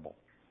uncomfortable.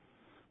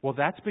 Well,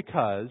 that's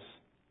because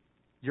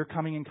you're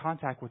coming in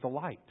contact with the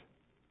light.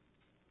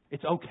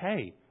 It's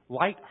okay.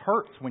 Light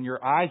hurts when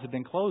your eyes have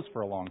been closed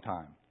for a long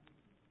time.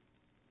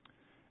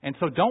 And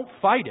so don't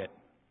fight it.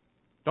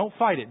 Don't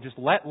fight it. Just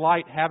let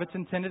light have its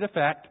intended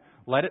effect.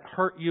 Let it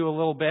hurt you a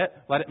little bit.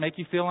 Let it make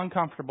you feel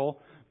uncomfortable.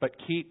 But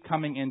keep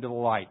coming into the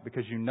light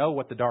because you know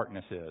what the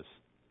darkness is.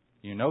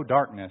 You know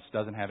darkness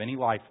doesn't have any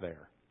life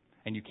there.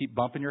 And you keep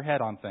bumping your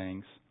head on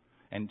things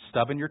and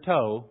stubbing your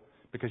toe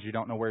because you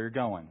don't know where you're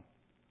going.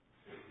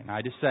 And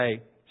I just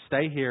say,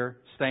 stay here,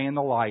 stay in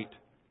the light,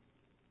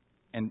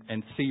 and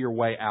see your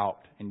way out.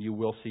 And you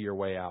will see your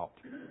way out.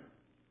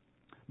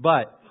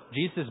 But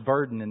Jesus'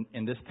 burden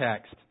in this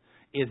text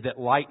is that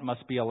light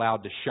must be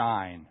allowed to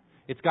shine.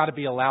 It's got to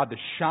be allowed to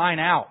shine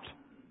out.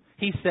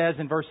 He says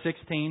in verse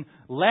 16,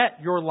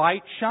 let your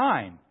light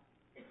shine.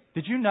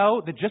 Did you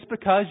know that just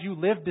because you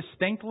live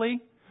distinctly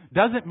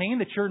doesn't mean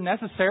that you're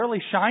necessarily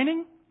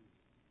shining?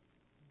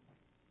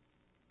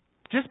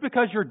 Just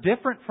because you're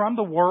different from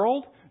the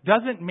world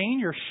doesn't mean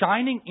you're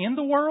shining in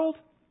the world?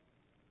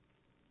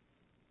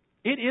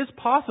 It is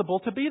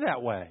possible to be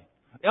that way.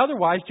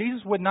 Otherwise,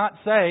 Jesus would not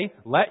say,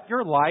 let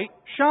your light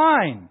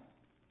shine.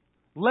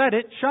 Let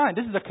it shine.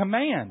 This is a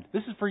command.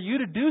 This is for you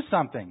to do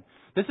something.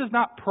 This is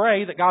not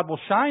pray that God will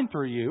shine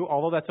through you,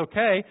 although that's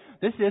okay.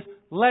 This is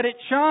let it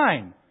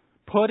shine.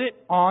 Put it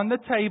on the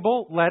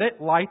table. Let it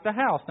light the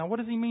house. Now, what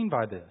does he mean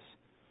by this?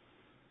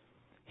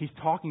 He's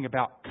talking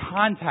about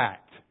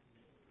contact.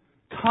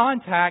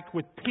 Contact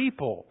with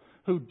people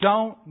who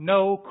don't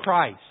know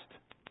Christ.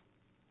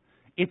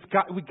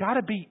 We got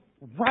to be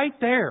right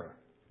there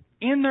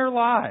in their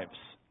lives.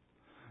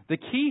 The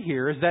key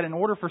here is that in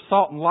order for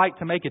salt and light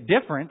to make a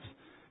difference,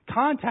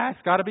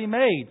 contact's got to be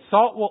made.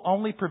 Salt will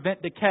only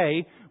prevent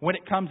decay when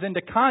it comes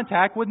into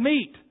contact with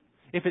meat.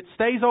 If it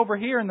stays over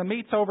here and the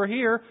meat's over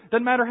here,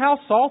 doesn't matter how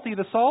salty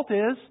the salt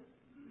is,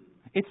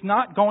 it's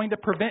not going to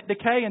prevent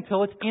decay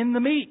until it's in the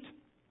meat.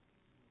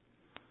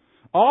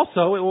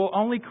 Also, it will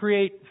only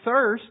create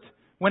thirst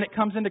when it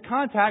comes into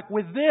contact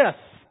with this,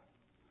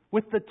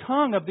 with the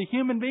tongue of the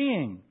human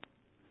being.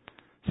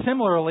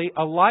 Similarly,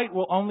 a light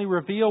will only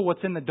reveal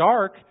what's in the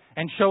dark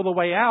and show the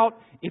way out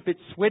if it's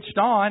switched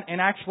on and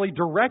actually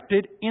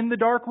directed in the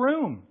dark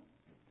room.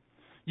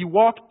 You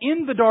walk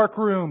in the dark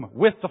room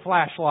with the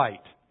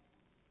flashlight.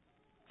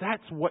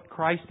 That's what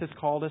Christ has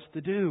called us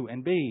to do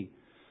and be.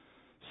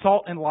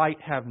 Salt and light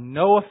have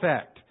no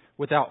effect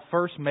without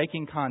first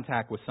making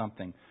contact with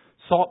something.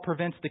 Salt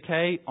prevents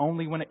decay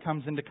only when it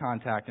comes into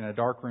contact, and a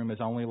dark room is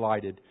only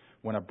lighted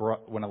when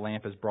a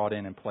lamp is brought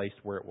in and placed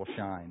where it will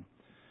shine.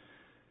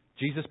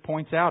 Jesus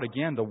points out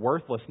again the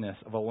worthlessness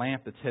of a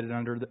lamp that's hidden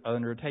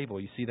under a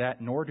table. You see that?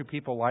 Nor do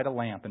people light a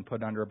lamp and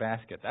put it under a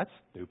basket. That's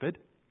stupid.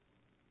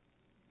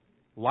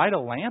 Light a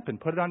lamp and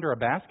put it under a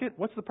basket?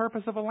 What's the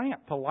purpose of a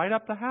lamp? To light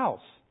up the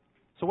house.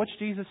 So what's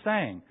Jesus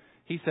saying?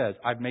 He says,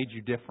 I've made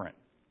you different.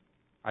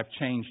 I've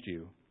changed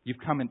you. You've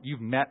come and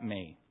you've met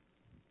me.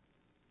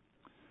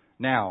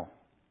 Now,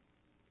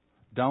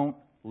 don't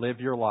live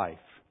your life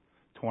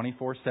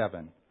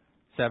 24/7,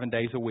 7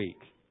 days a week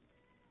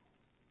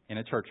in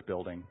a church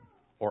building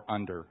or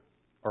under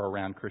or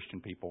around Christian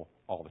people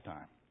all the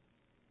time.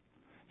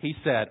 He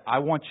said, I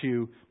want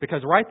you,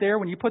 because right there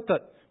when you put the,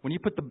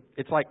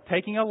 it's like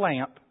taking a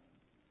lamp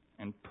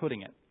and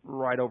putting it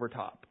right over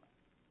top.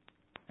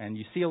 And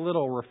you see a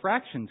little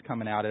refractions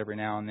coming out every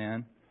now and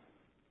then,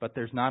 but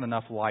there's not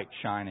enough light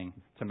shining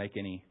to make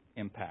any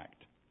impact.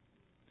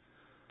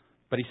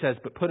 But he says,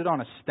 but put it on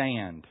a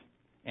stand,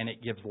 and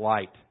it gives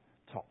light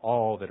to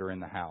all that are in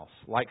the house.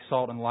 Like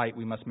salt and light,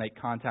 we must make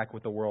contact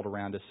with the world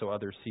around us so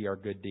others see our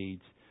good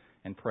deeds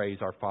and praise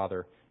our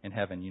Father in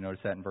heaven. You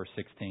notice that in verse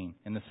 16.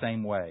 In the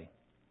same way,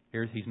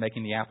 he's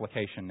making the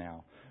application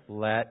now.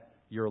 Let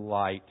your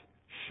light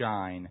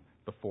shine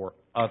before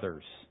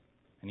others.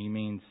 And he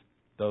means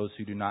those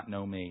who do not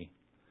know me.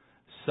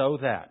 So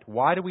that,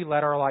 why do we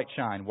let our light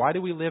shine? Why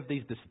do we live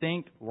these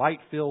distinct,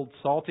 light-filled,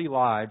 salty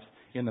lives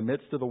in the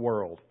midst of the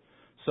world?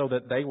 So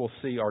that they will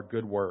see our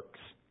good works.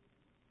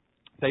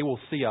 They will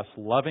see us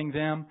loving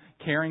them,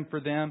 caring for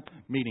them,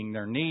 meeting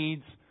their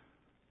needs,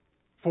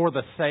 for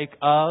the sake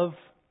of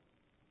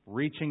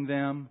reaching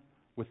them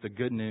with the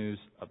good news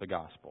of the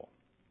gospel.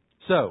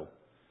 So,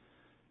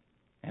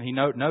 and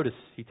notice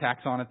he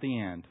tacks on at the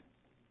end,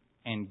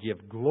 and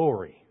give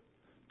glory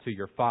to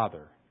your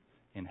Father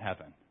in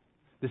heaven.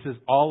 This is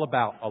all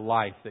about a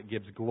life that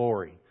gives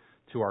glory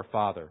to our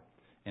Father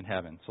in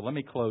heaven. So let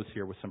me close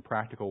here with some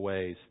practical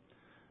ways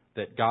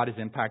that God is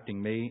impacting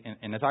me.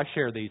 And as I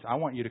share these, I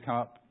want you to come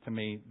up to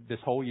me this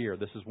whole year.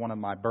 This is one of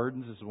my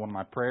burdens. This is one of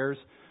my prayers.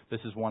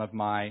 This is one of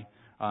my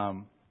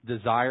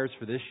desires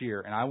for this year.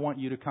 And I want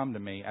you to come to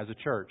me as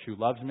a church who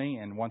loves me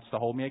and wants to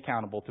hold me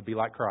accountable to be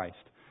like Christ.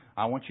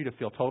 I want you to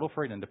feel total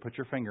freedom to put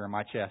your finger in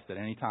my chest at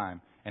any time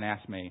and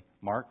ask me,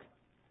 Mark,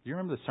 do you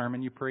remember the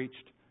sermon you preached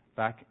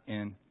back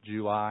in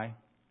July?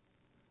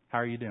 How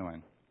are you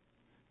doing?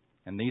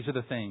 And these are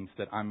the things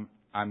that I'm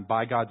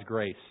by God's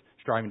grace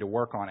striving to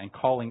work on and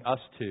calling us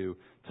to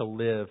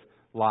live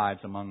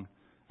lives among,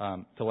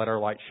 to let our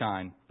light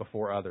shine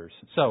before others.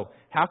 So,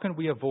 how can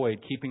we avoid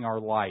keeping our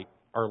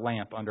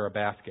lamp under a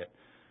basket?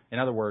 In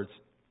other words,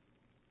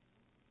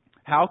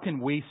 how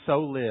can we so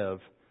live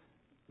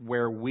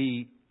where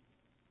we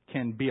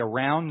can be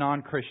around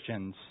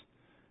non-Christians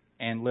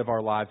and live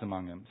our lives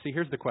among them? See,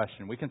 here's the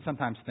question. We can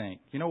sometimes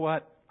think, you know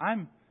what?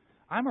 I'm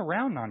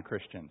around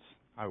non-Christians.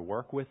 I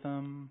work with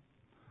them.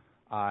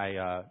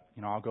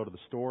 I'll go to the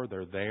store.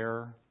 They're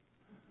there.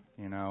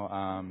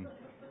 I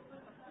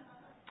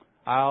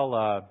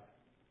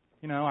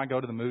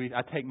go to the movies.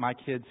 I take my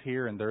kids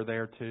here, and they're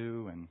there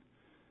too, and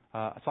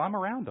so I'm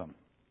around them.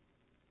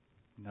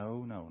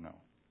 No.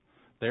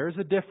 There's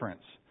a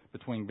difference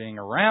between being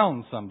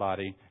around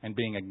somebody and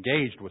being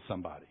engaged with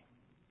somebody.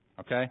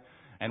 Okay?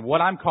 And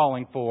what I'm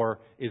calling for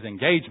is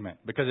engagement.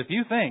 Because if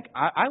you think,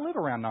 I live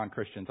around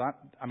non-Christians,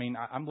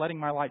 I'm letting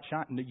my light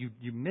shine.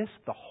 You missed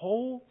the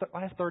whole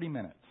last 30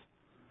 minutes.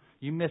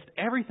 You missed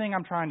everything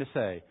I'm trying to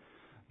say.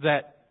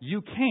 That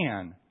you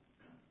can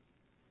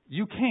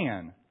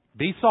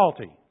be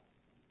salty.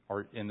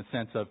 Or in the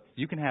sense of,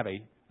 you can have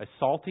a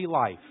salty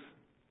life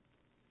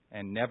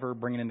and never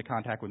bring it into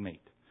contact with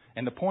meat.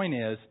 And the point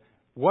is,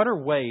 what are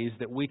ways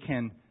that we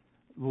can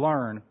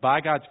learn, by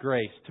God's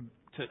grace, to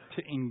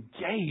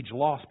engage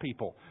lost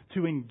people,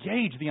 to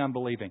engage the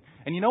unbelieving?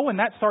 And you know when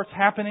that starts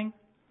happening,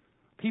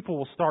 people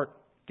will start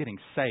getting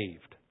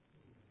saved.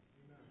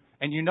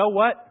 And you know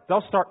what?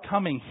 They'll start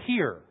coming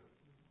here.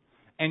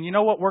 And you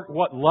know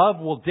what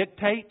love will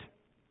dictate?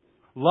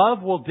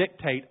 Love will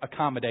dictate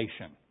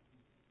accommodation.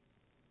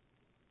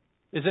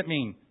 Does it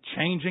mean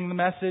changing the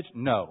message?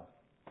 No.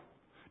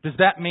 Does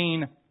that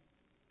mean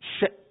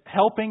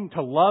helping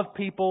to love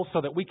people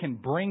so that we can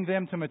bring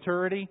them to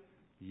maturity?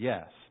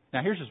 Yes.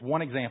 Now, here's just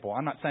one example.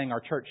 I'm not saying our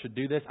church should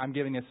do this. I'm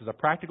giving this as a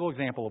practical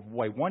example of the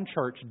way one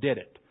church did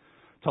it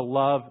to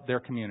love their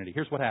community.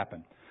 Here's what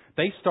happened.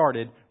 They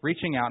started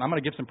reaching out. I'm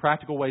going to give some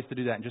practical ways to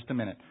do that in just a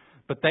minute.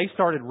 But they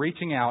started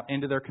reaching out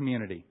into their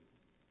community.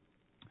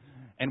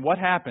 And what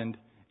happened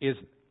is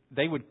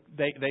they would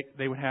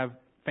have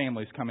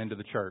families come into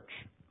the church.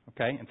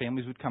 Okay? And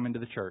families would come into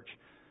the church.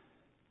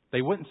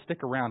 They wouldn't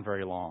stick around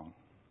very long.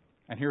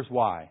 And here's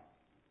why.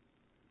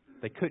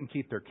 They couldn't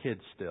keep their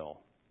kids still.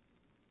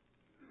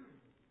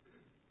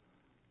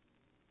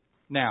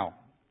 Now,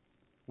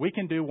 we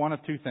can do one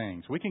of two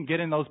things. We can get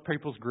in those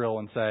people's grill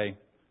and say,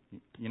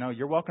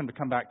 you're welcome to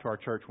come back to our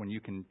church when you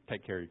can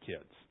take care of your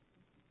kids.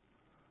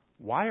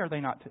 Why are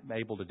they not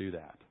able to do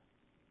that?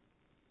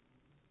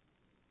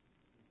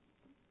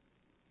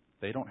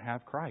 They don't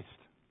have Christ.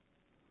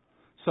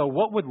 So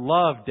what would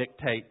love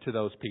dictate to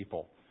those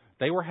people?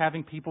 They were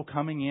having people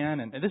coming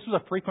in, and this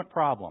was a frequent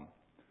problem.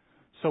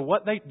 So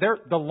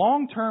the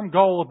long-term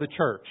goal of the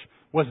church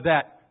was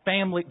that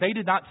family, they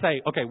did not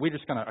say, okay, we're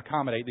just going to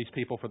accommodate these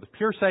people for the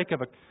pure sake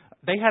of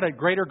they had a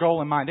greater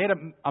goal in mind. They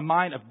had a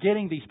mind of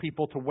getting these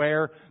people to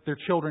where their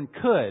children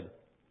could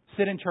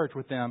sit in church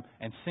with them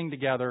and sing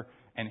together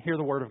and hear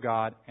the Word of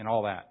God and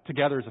all that,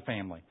 together as a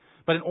family.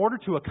 But in order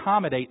to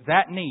accommodate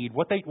that need,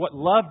 what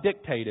love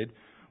dictated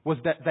was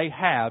that they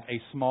have a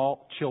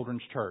small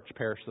children's church,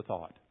 perish the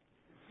thought.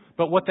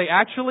 But what they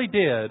actually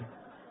did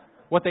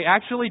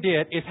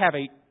is have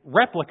a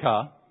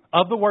replica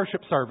of the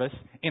worship service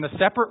in a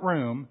separate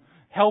room,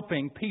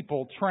 helping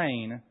people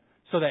train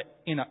so that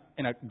in a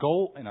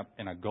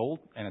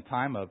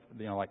time of,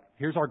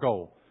 here's our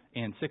goal.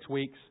 In 6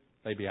 weeks,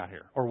 they'd be out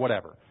here or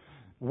whatever.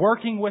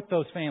 Working with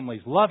those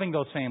families, loving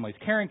those families,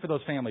 caring for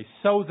those families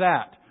so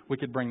that we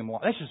could bring them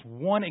along. That's just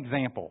one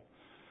example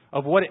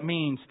of what it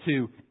means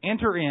to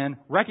enter in,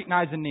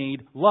 recognize a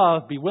need,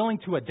 love, be willing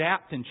to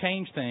adapt and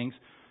change things,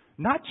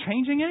 not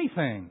changing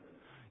anything.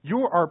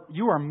 You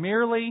are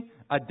merely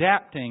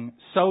adapting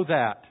so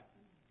that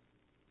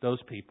those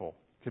people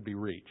could be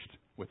reached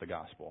with the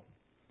gospel.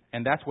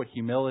 And that's what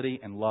humility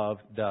and love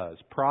does.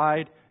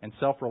 Pride and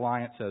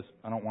self-reliance says,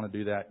 I don't want to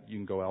do that. You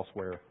can go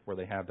elsewhere where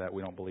they have that.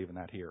 We don't believe in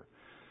that here.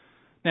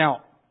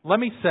 Now, let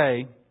me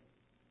say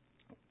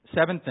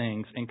 7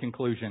 things in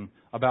conclusion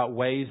about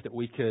ways that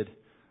we could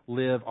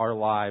live our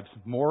lives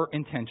more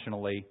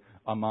intentionally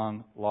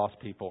among lost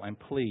people. And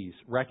please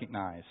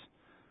recognize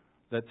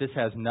that this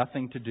has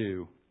nothing to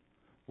do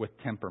with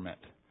temperament.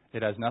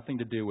 It has nothing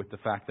to do with the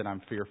fact that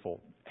I'm fearful.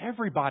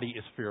 Everybody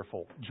is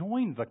fearful.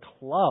 Join the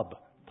club,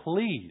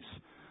 please.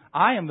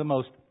 I am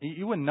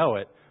you wouldn't know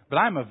it, but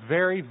I'm a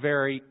very,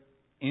 very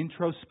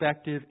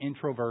introspective,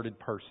 introverted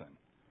person.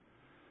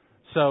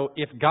 So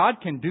if God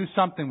can do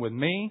something with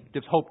me, it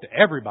gives hope to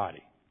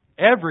everybody.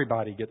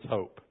 Everybody gets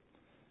hope.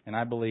 And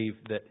I believe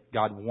that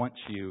God wants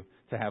you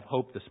to have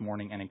hope this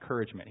morning and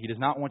encouragement. He does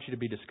not want you to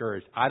be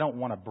discouraged. I don't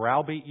want to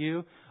browbeat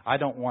you. I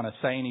don't want to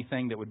say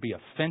anything that would be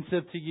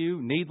offensive to you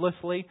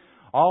needlessly.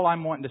 All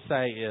I'm wanting to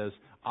say is,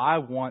 I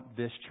want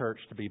this church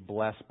to be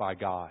blessed by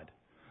God.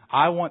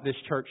 I want this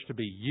church to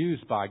be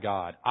used by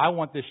God. I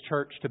want this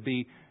church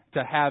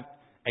to have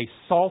a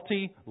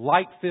salty,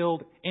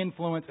 light-filled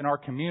influence in our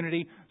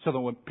community so that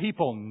when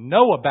people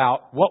know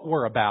about what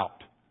we're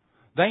about,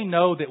 they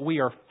know that we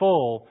are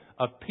full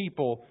of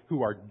people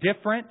who are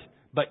different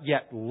but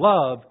yet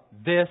love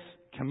this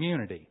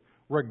community,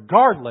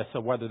 regardless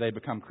of whether they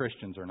become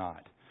Christians or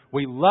not.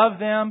 We love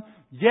them,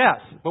 yes,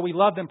 but we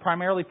love them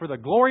primarily for the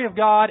glory of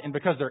God and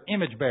because they're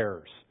image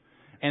bearers.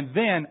 And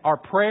then our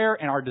prayer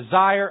and our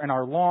desire and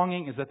our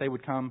longing is that they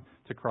would come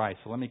to Christ.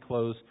 So let me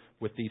close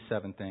with these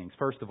 7 things.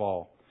 First of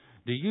all,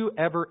 do you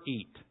ever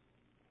eat?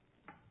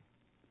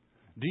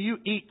 Do you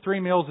eat 3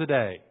 meals a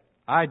day?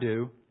 I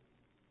do.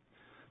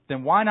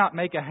 Then why not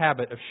make a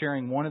habit of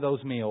sharing one of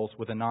those meals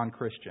with a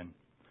non-Christian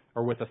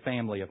or with a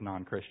family of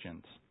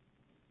non-Christians?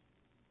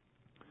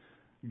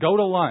 Go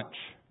to lunch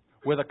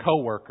with a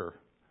coworker,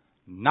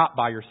 not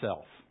by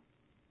yourself.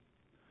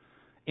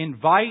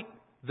 Invite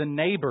the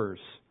neighbors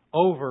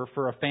over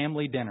for a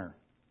family dinner.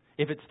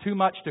 If it's too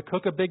much to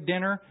cook a big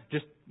dinner,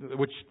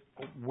 which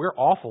we're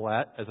awful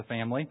at as a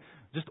family,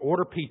 just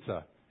order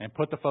pizza and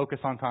put the focus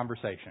on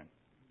conversation.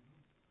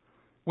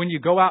 When you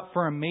go out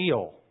for a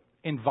meal,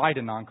 invite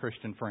a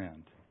non-Christian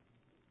friend.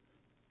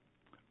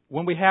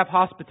 When we have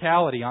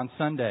hospitality on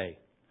Sunday,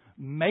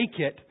 make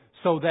it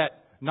so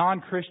that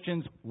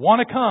non-Christians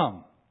want to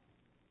come.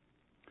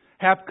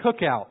 Have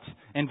cookouts.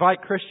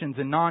 Invite Christians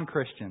and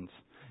non-Christians.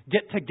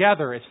 Get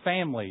together as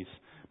families.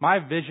 My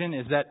vision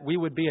is that we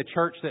would be a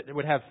church that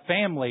would have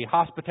family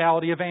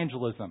hospitality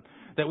evangelism.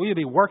 That we would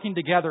be working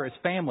together as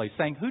families,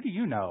 saying, who do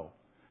you know?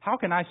 How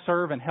can I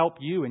serve and help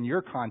you in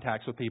your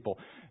contacts with people?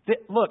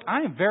 Look,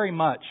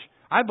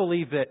 I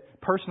believe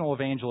that personal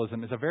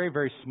evangelism is a very,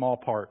 very small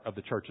part of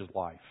the church's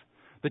life.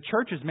 The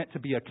church is meant to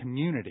be a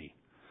community.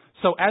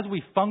 So as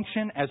we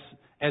function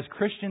as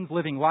Christians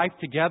living life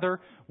together,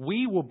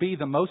 we will be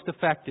the most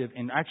effective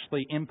in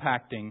actually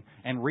impacting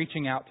and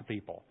reaching out to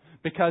people.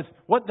 Because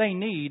what they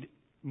need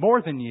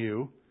more than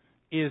you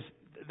is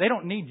they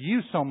don't need you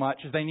so much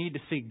as they need to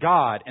see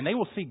God. And they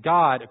will see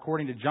God,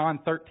 according to John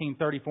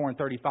 13:34 and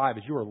 35,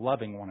 as you are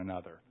loving one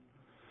another.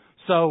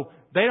 So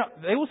they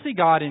will see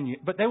God in you,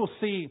 but they will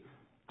see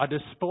a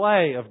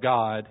display of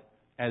God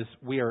as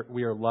we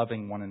are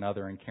loving one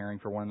another and caring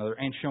for one another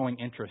and showing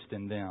interest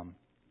in them.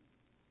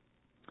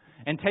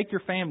 And take your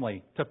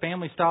family to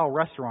family-style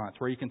restaurants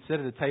where you can sit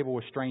at a table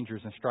with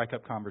strangers and strike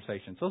up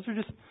conversations. Those are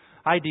just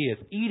ideas.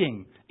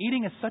 Eating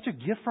is such a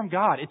gift from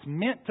God. It's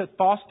meant to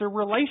foster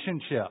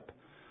relationship.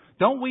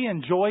 Don't we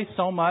enjoy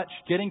so much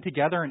getting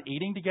together and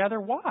eating together?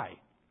 Why?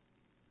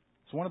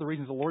 It's one of the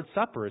reasons the Lord's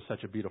Supper is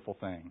such a beautiful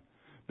thing.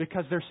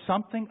 Because there's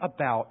something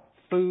about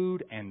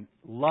food and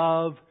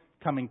love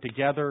coming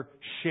together,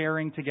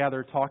 sharing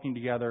together, talking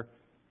together.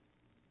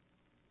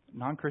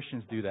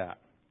 Non-Christians do that.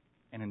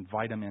 And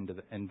invite them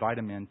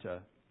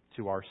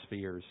into our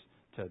spheres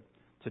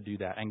to do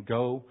that, and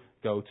go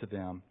to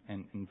them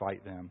and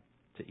invite them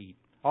to eat.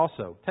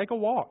 Also, take a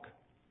walk.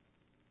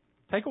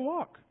 Take a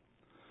walk.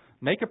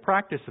 Make a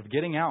practice of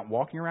getting out,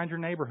 walking around your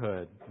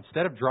neighborhood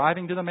instead of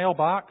driving to the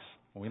mailbox.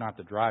 Well, we don't have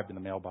to drive to the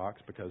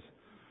mailbox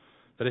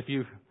but if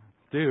you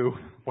do,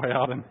 way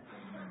out and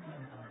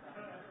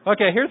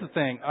okay. Here's the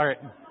thing. All right,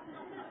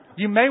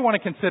 you may want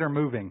to consider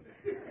moving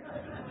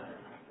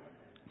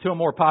to a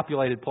more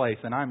populated place,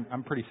 and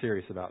I'm pretty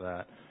serious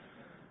about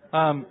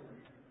that.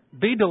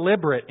 Be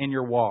deliberate in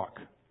your walk.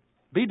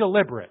 Be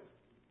deliberate.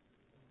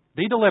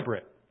 Be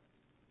deliberate.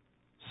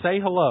 Say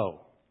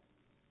hello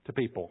to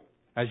people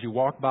as you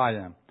walk by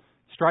them.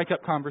 Strike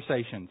up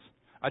conversations.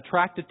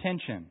 Attract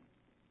attention.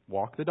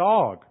 Walk the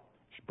dog.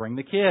 Bring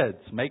the kids.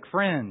 Make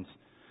friends.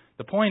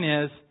 The point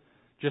is,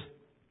 just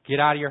get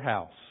out of your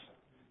house.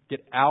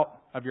 Get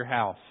out of your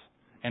house.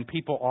 And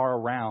people are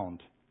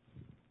around.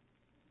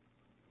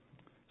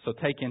 So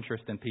take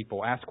interest in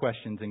people. Ask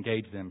questions.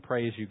 Engage them.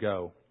 Pray as you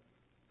go.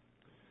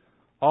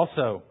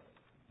 Also,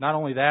 not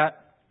only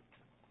that,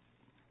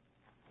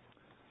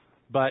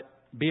 but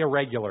be a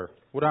regular.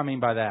 What do I mean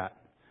by that?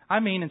 I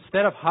mean,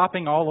 instead of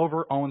hopping all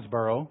over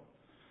Owensboro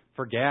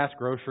for gas,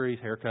 groceries,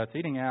 haircuts,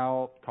 eating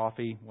out,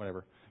 coffee,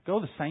 whatever, go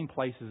to the same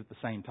places at the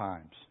same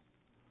times.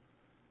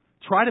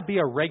 Try to be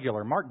a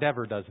regular. Mark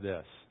Dever does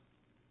this.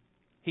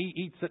 He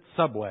eats at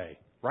Subway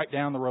right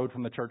down the road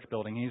from the church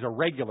building. He's a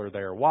regular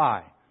there.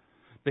 Why?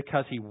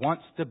 Because he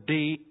wants to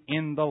be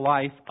in the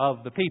life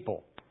of the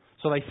people.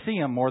 So they see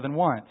him more than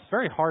once. It's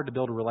very hard to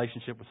build a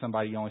relationship with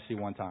somebody you only see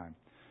one time.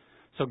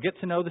 So get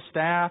to know the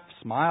staff,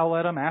 smile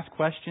at them, ask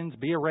questions,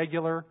 be a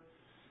regular.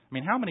 I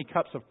mean, how many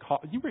cups of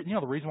coffee? You know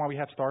the reason why we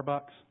have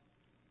Starbucks?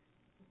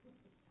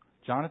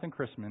 Jonathan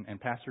Chrisman and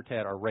Pastor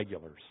Ted are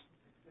regulars.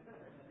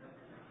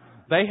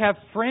 They have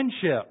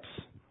friendships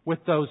with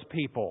those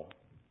people.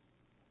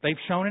 They've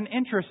shown an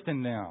interest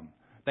in them.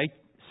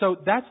 So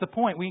that's the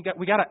point. We got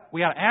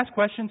to ask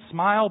questions,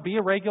 smile, be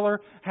a regular,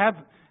 have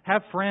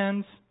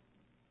friends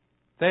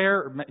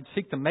there,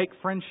 seek to make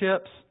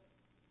friendships.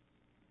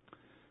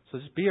 So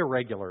just be a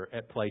regular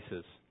at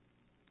places.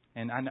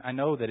 And I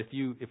know that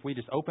if we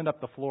just opened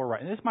up the floor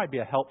right, and this might be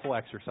a helpful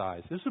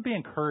exercise. This would be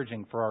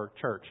encouraging for our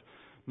church,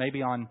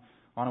 maybe on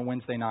a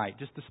Wednesday night,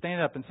 just to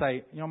stand up and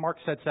say, Mark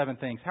said 7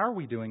 things. How are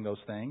we doing those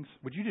things?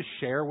 Would you just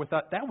share with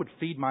us? That would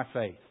feed my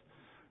faith.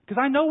 Because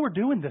I know we're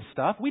doing this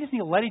stuff. We just need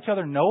to let each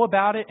other know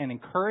about it and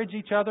encourage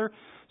each other.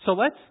 So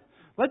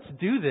let's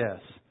do this.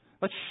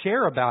 Let's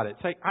share about it.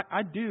 Say,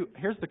 I do.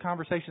 Here's the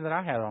conversation that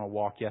I had on a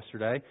walk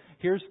yesterday.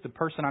 Here's the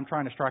person I'm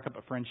trying to strike up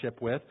a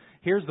friendship with.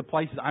 Here's the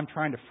places I'm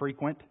trying to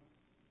frequent.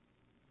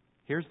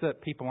 Here's the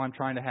people I'm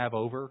trying to have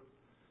over.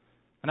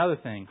 Another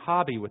thing,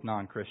 hobby with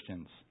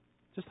non-Christians.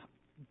 Just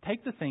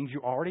take the things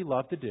you already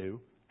love to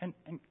do and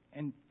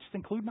just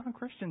include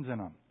non-Christians in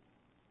them.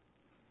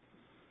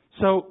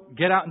 So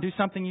get out and do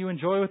something you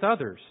enjoy with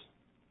others,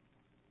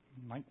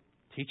 like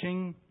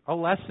teaching a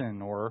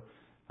lesson or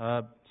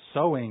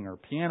sewing or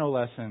piano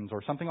lessons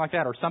or something like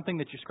that, or something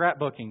that you're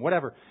scrapbooking,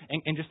 whatever,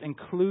 and just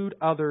include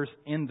others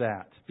in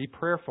that. Be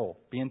prayerful,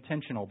 be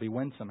intentional, be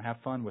winsome, have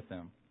fun with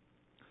them.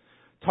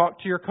 Talk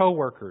to your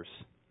coworkers.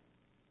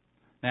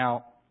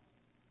 Now,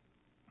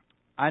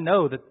 I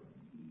know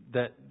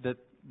that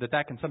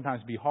can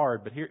sometimes be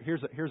hard, but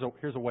here's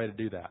a way to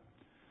do that.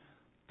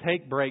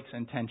 Take breaks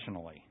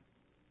intentionally.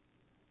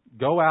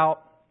 Go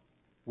out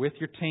with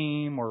your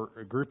team or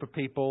a group of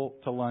people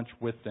to lunch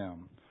with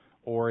them,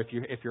 or if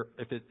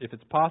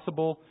it's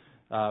possible,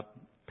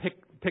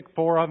 pick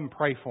 4 of them,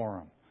 pray for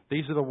them.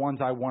 These are the ones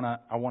I want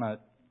to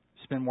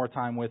spend more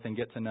time with and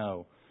get to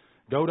know.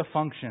 Go to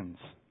functions.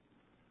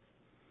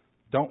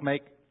 Don't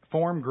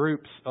form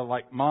groups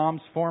like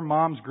moms. Form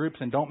moms groups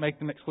and don't make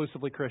them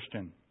exclusively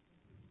Christian.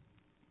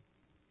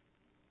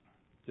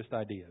 Just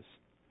ideas.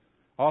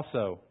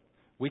 Also,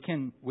 we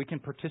can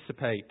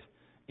participate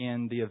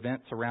in the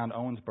events around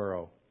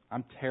Owensboro.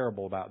 I'm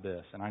terrible about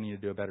this, and I need to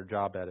do a better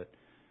job at it.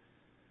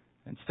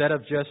 Instead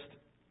of just,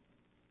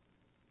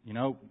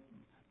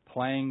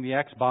 playing the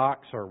Xbox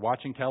or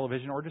watching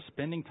television or just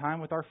spending time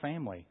with our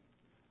family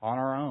on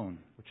our own,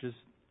 which is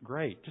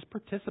great. Just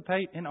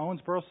participate in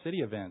Owensboro City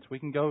events. We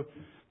can go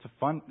to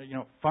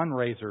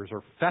fundraisers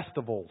or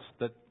festivals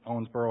that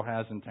Owensboro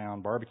has in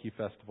town, barbecue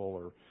festival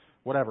or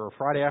whatever, or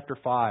Friday After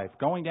 5.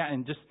 Going down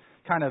and just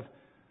kind of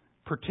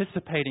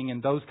participating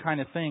in those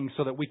kind of things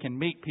so that we can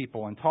meet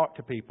people and talk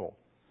to people.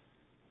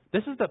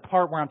 This is the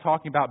part where I'm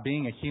talking about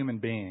being a human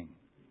being.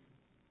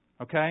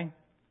 Okay?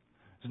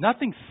 There's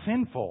nothing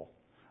sinful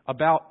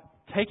about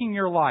taking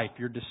your life,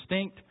 your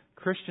distinct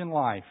Christian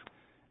life,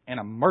 and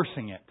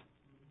immersing it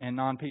in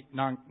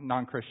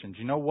non-Christians.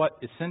 You know what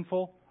is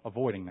sinful?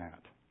 Avoiding that.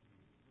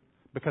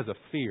 Because of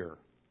fear.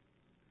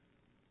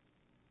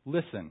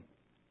 Listen,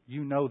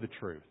 you know the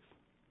truth.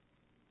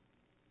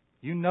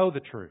 You know the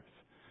truth.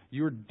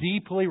 You're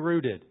deeply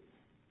rooted.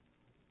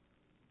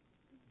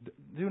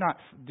 Do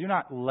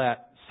not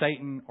let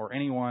Satan or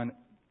anyone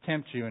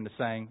tempt you into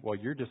saying, well,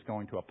 you're just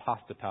going to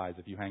apostatize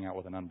if you hang out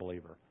with an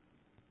unbeliever.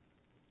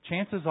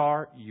 Chances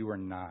are you are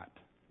not.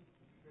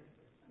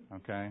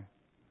 Okay?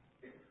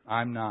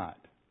 I'm not.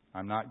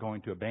 I'm not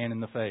going to abandon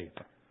the faith.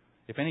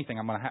 If anything,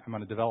 I'm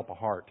going to develop a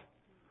heart.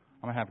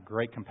 I'm going to have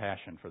great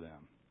compassion for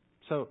them.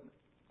 So,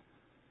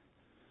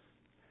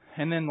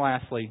 and then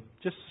lastly,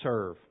 just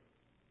serve.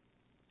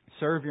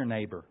 Serve your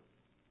neighbor.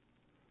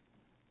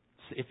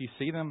 If you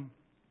see them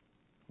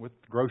with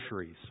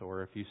groceries,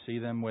 or if you see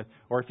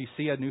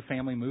a new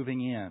family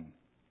moving in,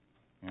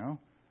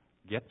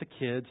 get the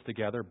kids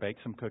together, bake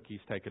some cookies,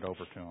 take it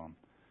over to them.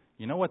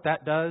 You know what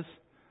that does?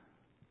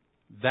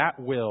 That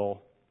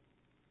will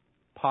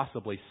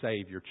possibly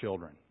save your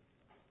children.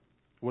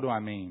 What do I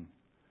mean?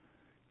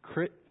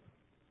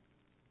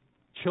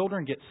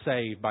 Children get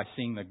saved by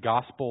seeing the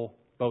gospel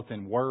both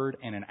in word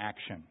and in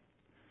action.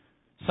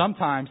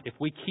 Sometimes if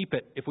we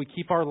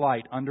keep our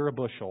light under a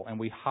bushel and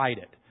we hide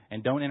it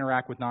and don't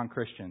interact with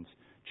non-Christians,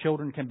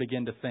 children can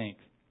begin to think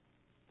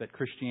that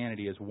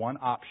Christianity is one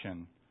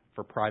option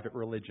for private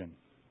religion.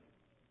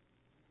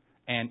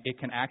 And it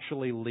can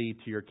actually lead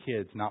to your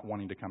kids not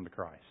wanting to come to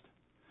Christ.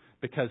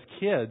 Because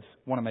kids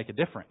want to make a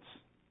difference.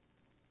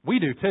 We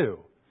do too.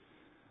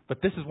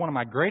 But this is one of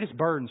my greatest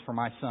burdens for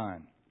my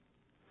son,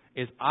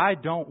 is I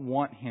don't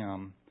want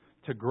him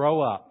to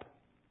grow up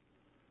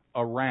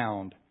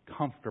around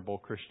comfortable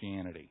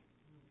Christianity.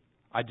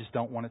 I just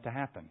don't want it to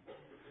happen.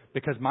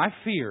 Because my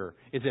fear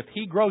is if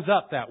he grows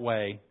up that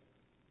way,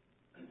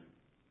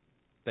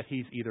 that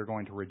he's either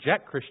going to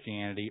reject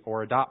Christianity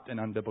or adopt an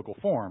unbiblical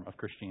form of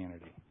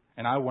Christianity.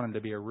 And I want him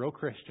to be a real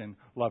Christian,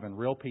 loving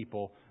real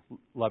people,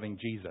 loving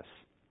Jesus,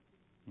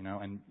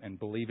 and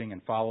believing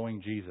and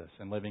following Jesus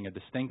and living a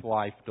distinct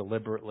life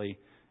deliberately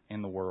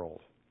in the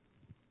world.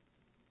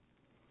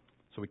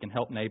 So we can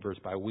help neighbors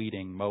by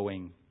weeding,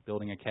 mowing,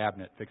 building a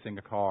cabinet, fixing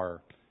a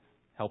car,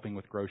 helping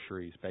with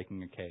groceries,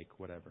 baking a cake,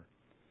 whatever.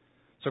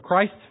 So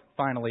Christ,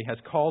 finally, has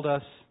called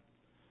us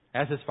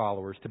as His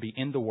followers to be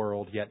in the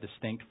world yet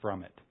distinct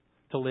from it,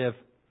 to live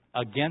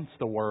against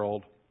the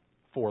world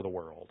for the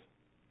world.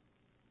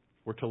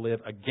 We're to live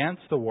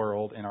against the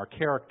world in our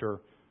character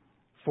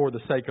for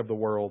the sake of the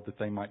world, that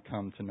they might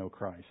come to know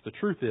Christ. The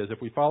truth is,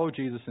 if we follow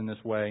Jesus in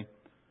this way,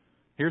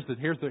 here's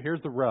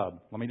the rub.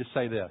 Let me just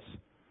say this.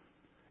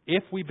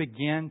 If we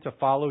begin to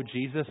follow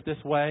Jesus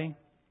this way,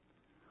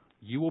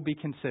 you will be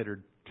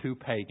considered too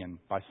pagan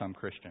by some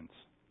Christians.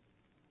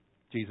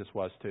 Jesus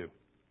was too.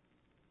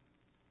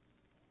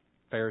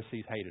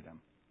 Pharisees hated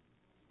Him.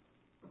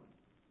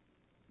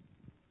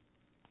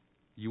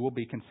 You will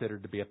be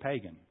considered to be a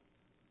pagan.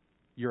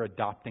 You're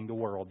adopting the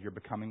world. You're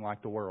becoming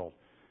like the world.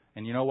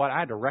 And you know what? I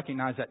had to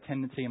recognize that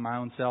tendency in my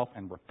own self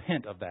and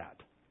repent of that.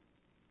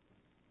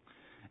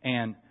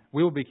 And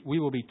we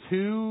will be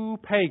too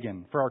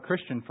pagan for our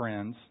Christian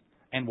friends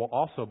and will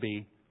also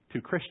be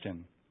too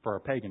Christian for our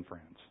pagan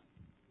friends.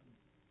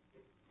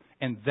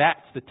 And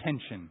that's the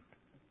tension.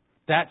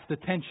 That's the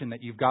tension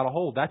that you've got to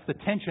hold. That's the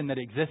tension that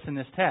exists in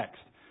this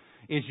text.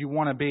 Is you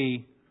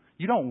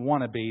don't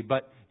want to be,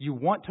 but you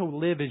want to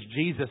live as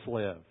Jesus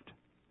lived.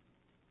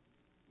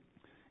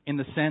 In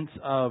the sense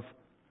of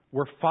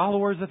we're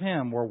followers of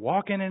Him. We're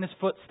walking in His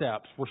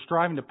footsteps. We're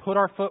striving to put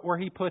our foot where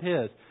He put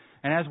His.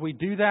 And as we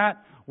do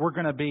that, we're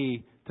going to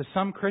be, to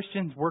some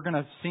Christians, we're going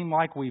to seem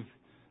like we've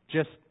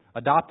just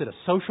adopted a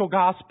social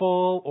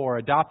gospel or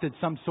adopted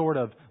some sort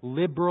of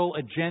liberal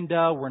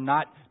agenda. We're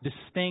not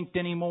distinct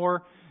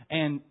anymore.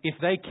 And if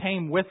they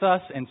came with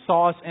us and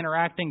saw us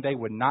interacting, they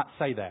would not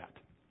say that.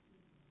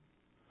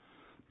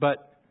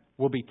 But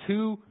we'll be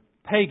too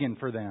pagan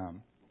for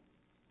them.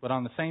 But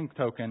on the same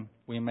token,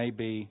 we may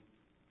be,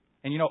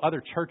 and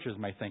other churches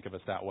may think of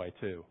us that way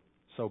too.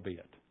 So be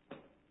it.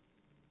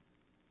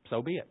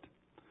 So be it.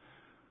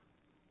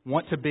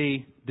 Want to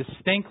be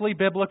distinctly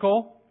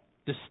biblical,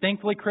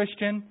 distinctly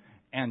Christian,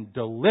 and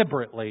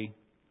deliberately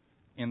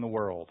in the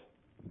world.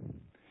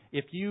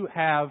 If you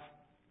have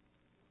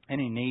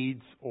any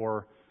needs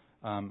or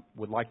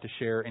would like to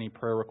share any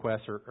prayer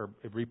requests or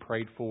be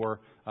prayed for,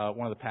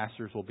 one of the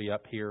pastors will be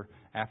up here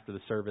after the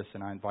service,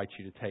 and I invite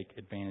you to take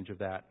advantage of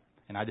that.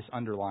 And I just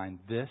underline,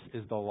 this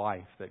is the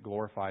life that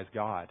glorifies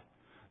God.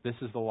 This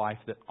is the life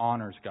that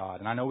honors God.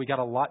 And I know we got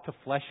a lot to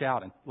flesh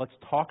out, and let's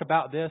talk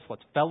about this.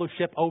 Let's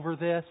fellowship over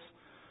this.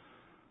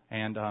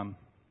 And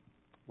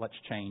let's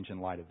change in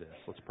light of this.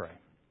 Let's pray.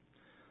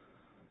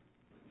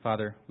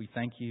 Father, we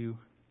thank You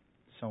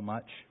so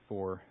much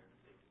for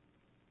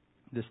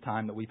this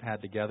time that we've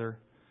had together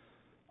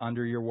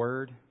under Your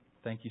Word.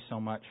 Thank You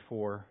so much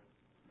for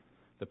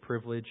the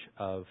privilege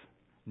of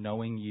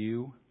knowing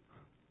You.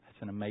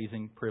 It's an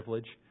amazing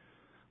privilege.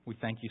 We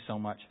thank You so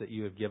much that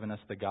You have given us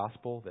the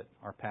gospel that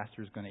our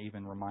pastor is going to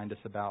even remind us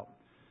about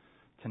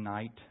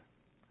tonight.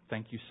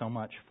 Thank You so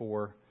much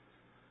for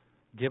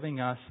giving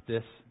us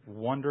this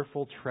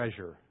wonderful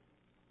treasure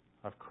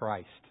of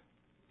Christ,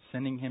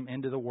 sending Him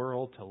into the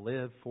world to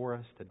live for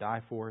us, to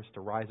die for us, to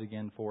rise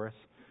again for us,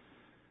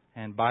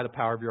 and by the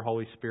power of Your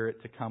Holy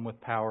Spirit to come with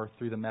power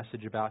through the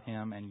message about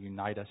Him and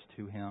unite us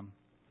to Him.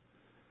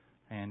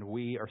 And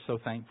we are so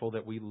thankful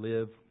that we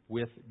live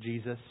with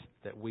Jesus,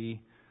 that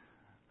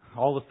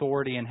all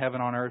authority in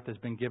heaven and on earth has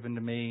been given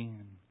to me,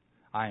 and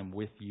I am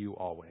with You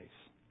always,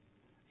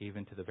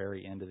 even to the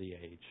very end of the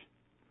age.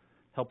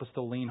 Help us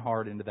to lean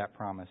hard into that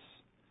promise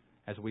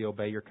as we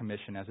obey Your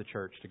commission as a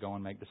church to go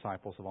and make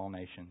disciples of all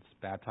nations,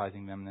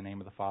 baptizing them in the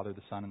name of the Father,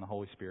 the Son, and the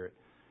Holy Spirit,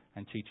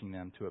 and teaching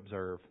them to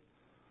observe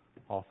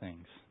all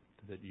things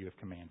that You have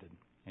commanded.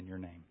 In Your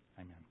name,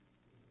 amen.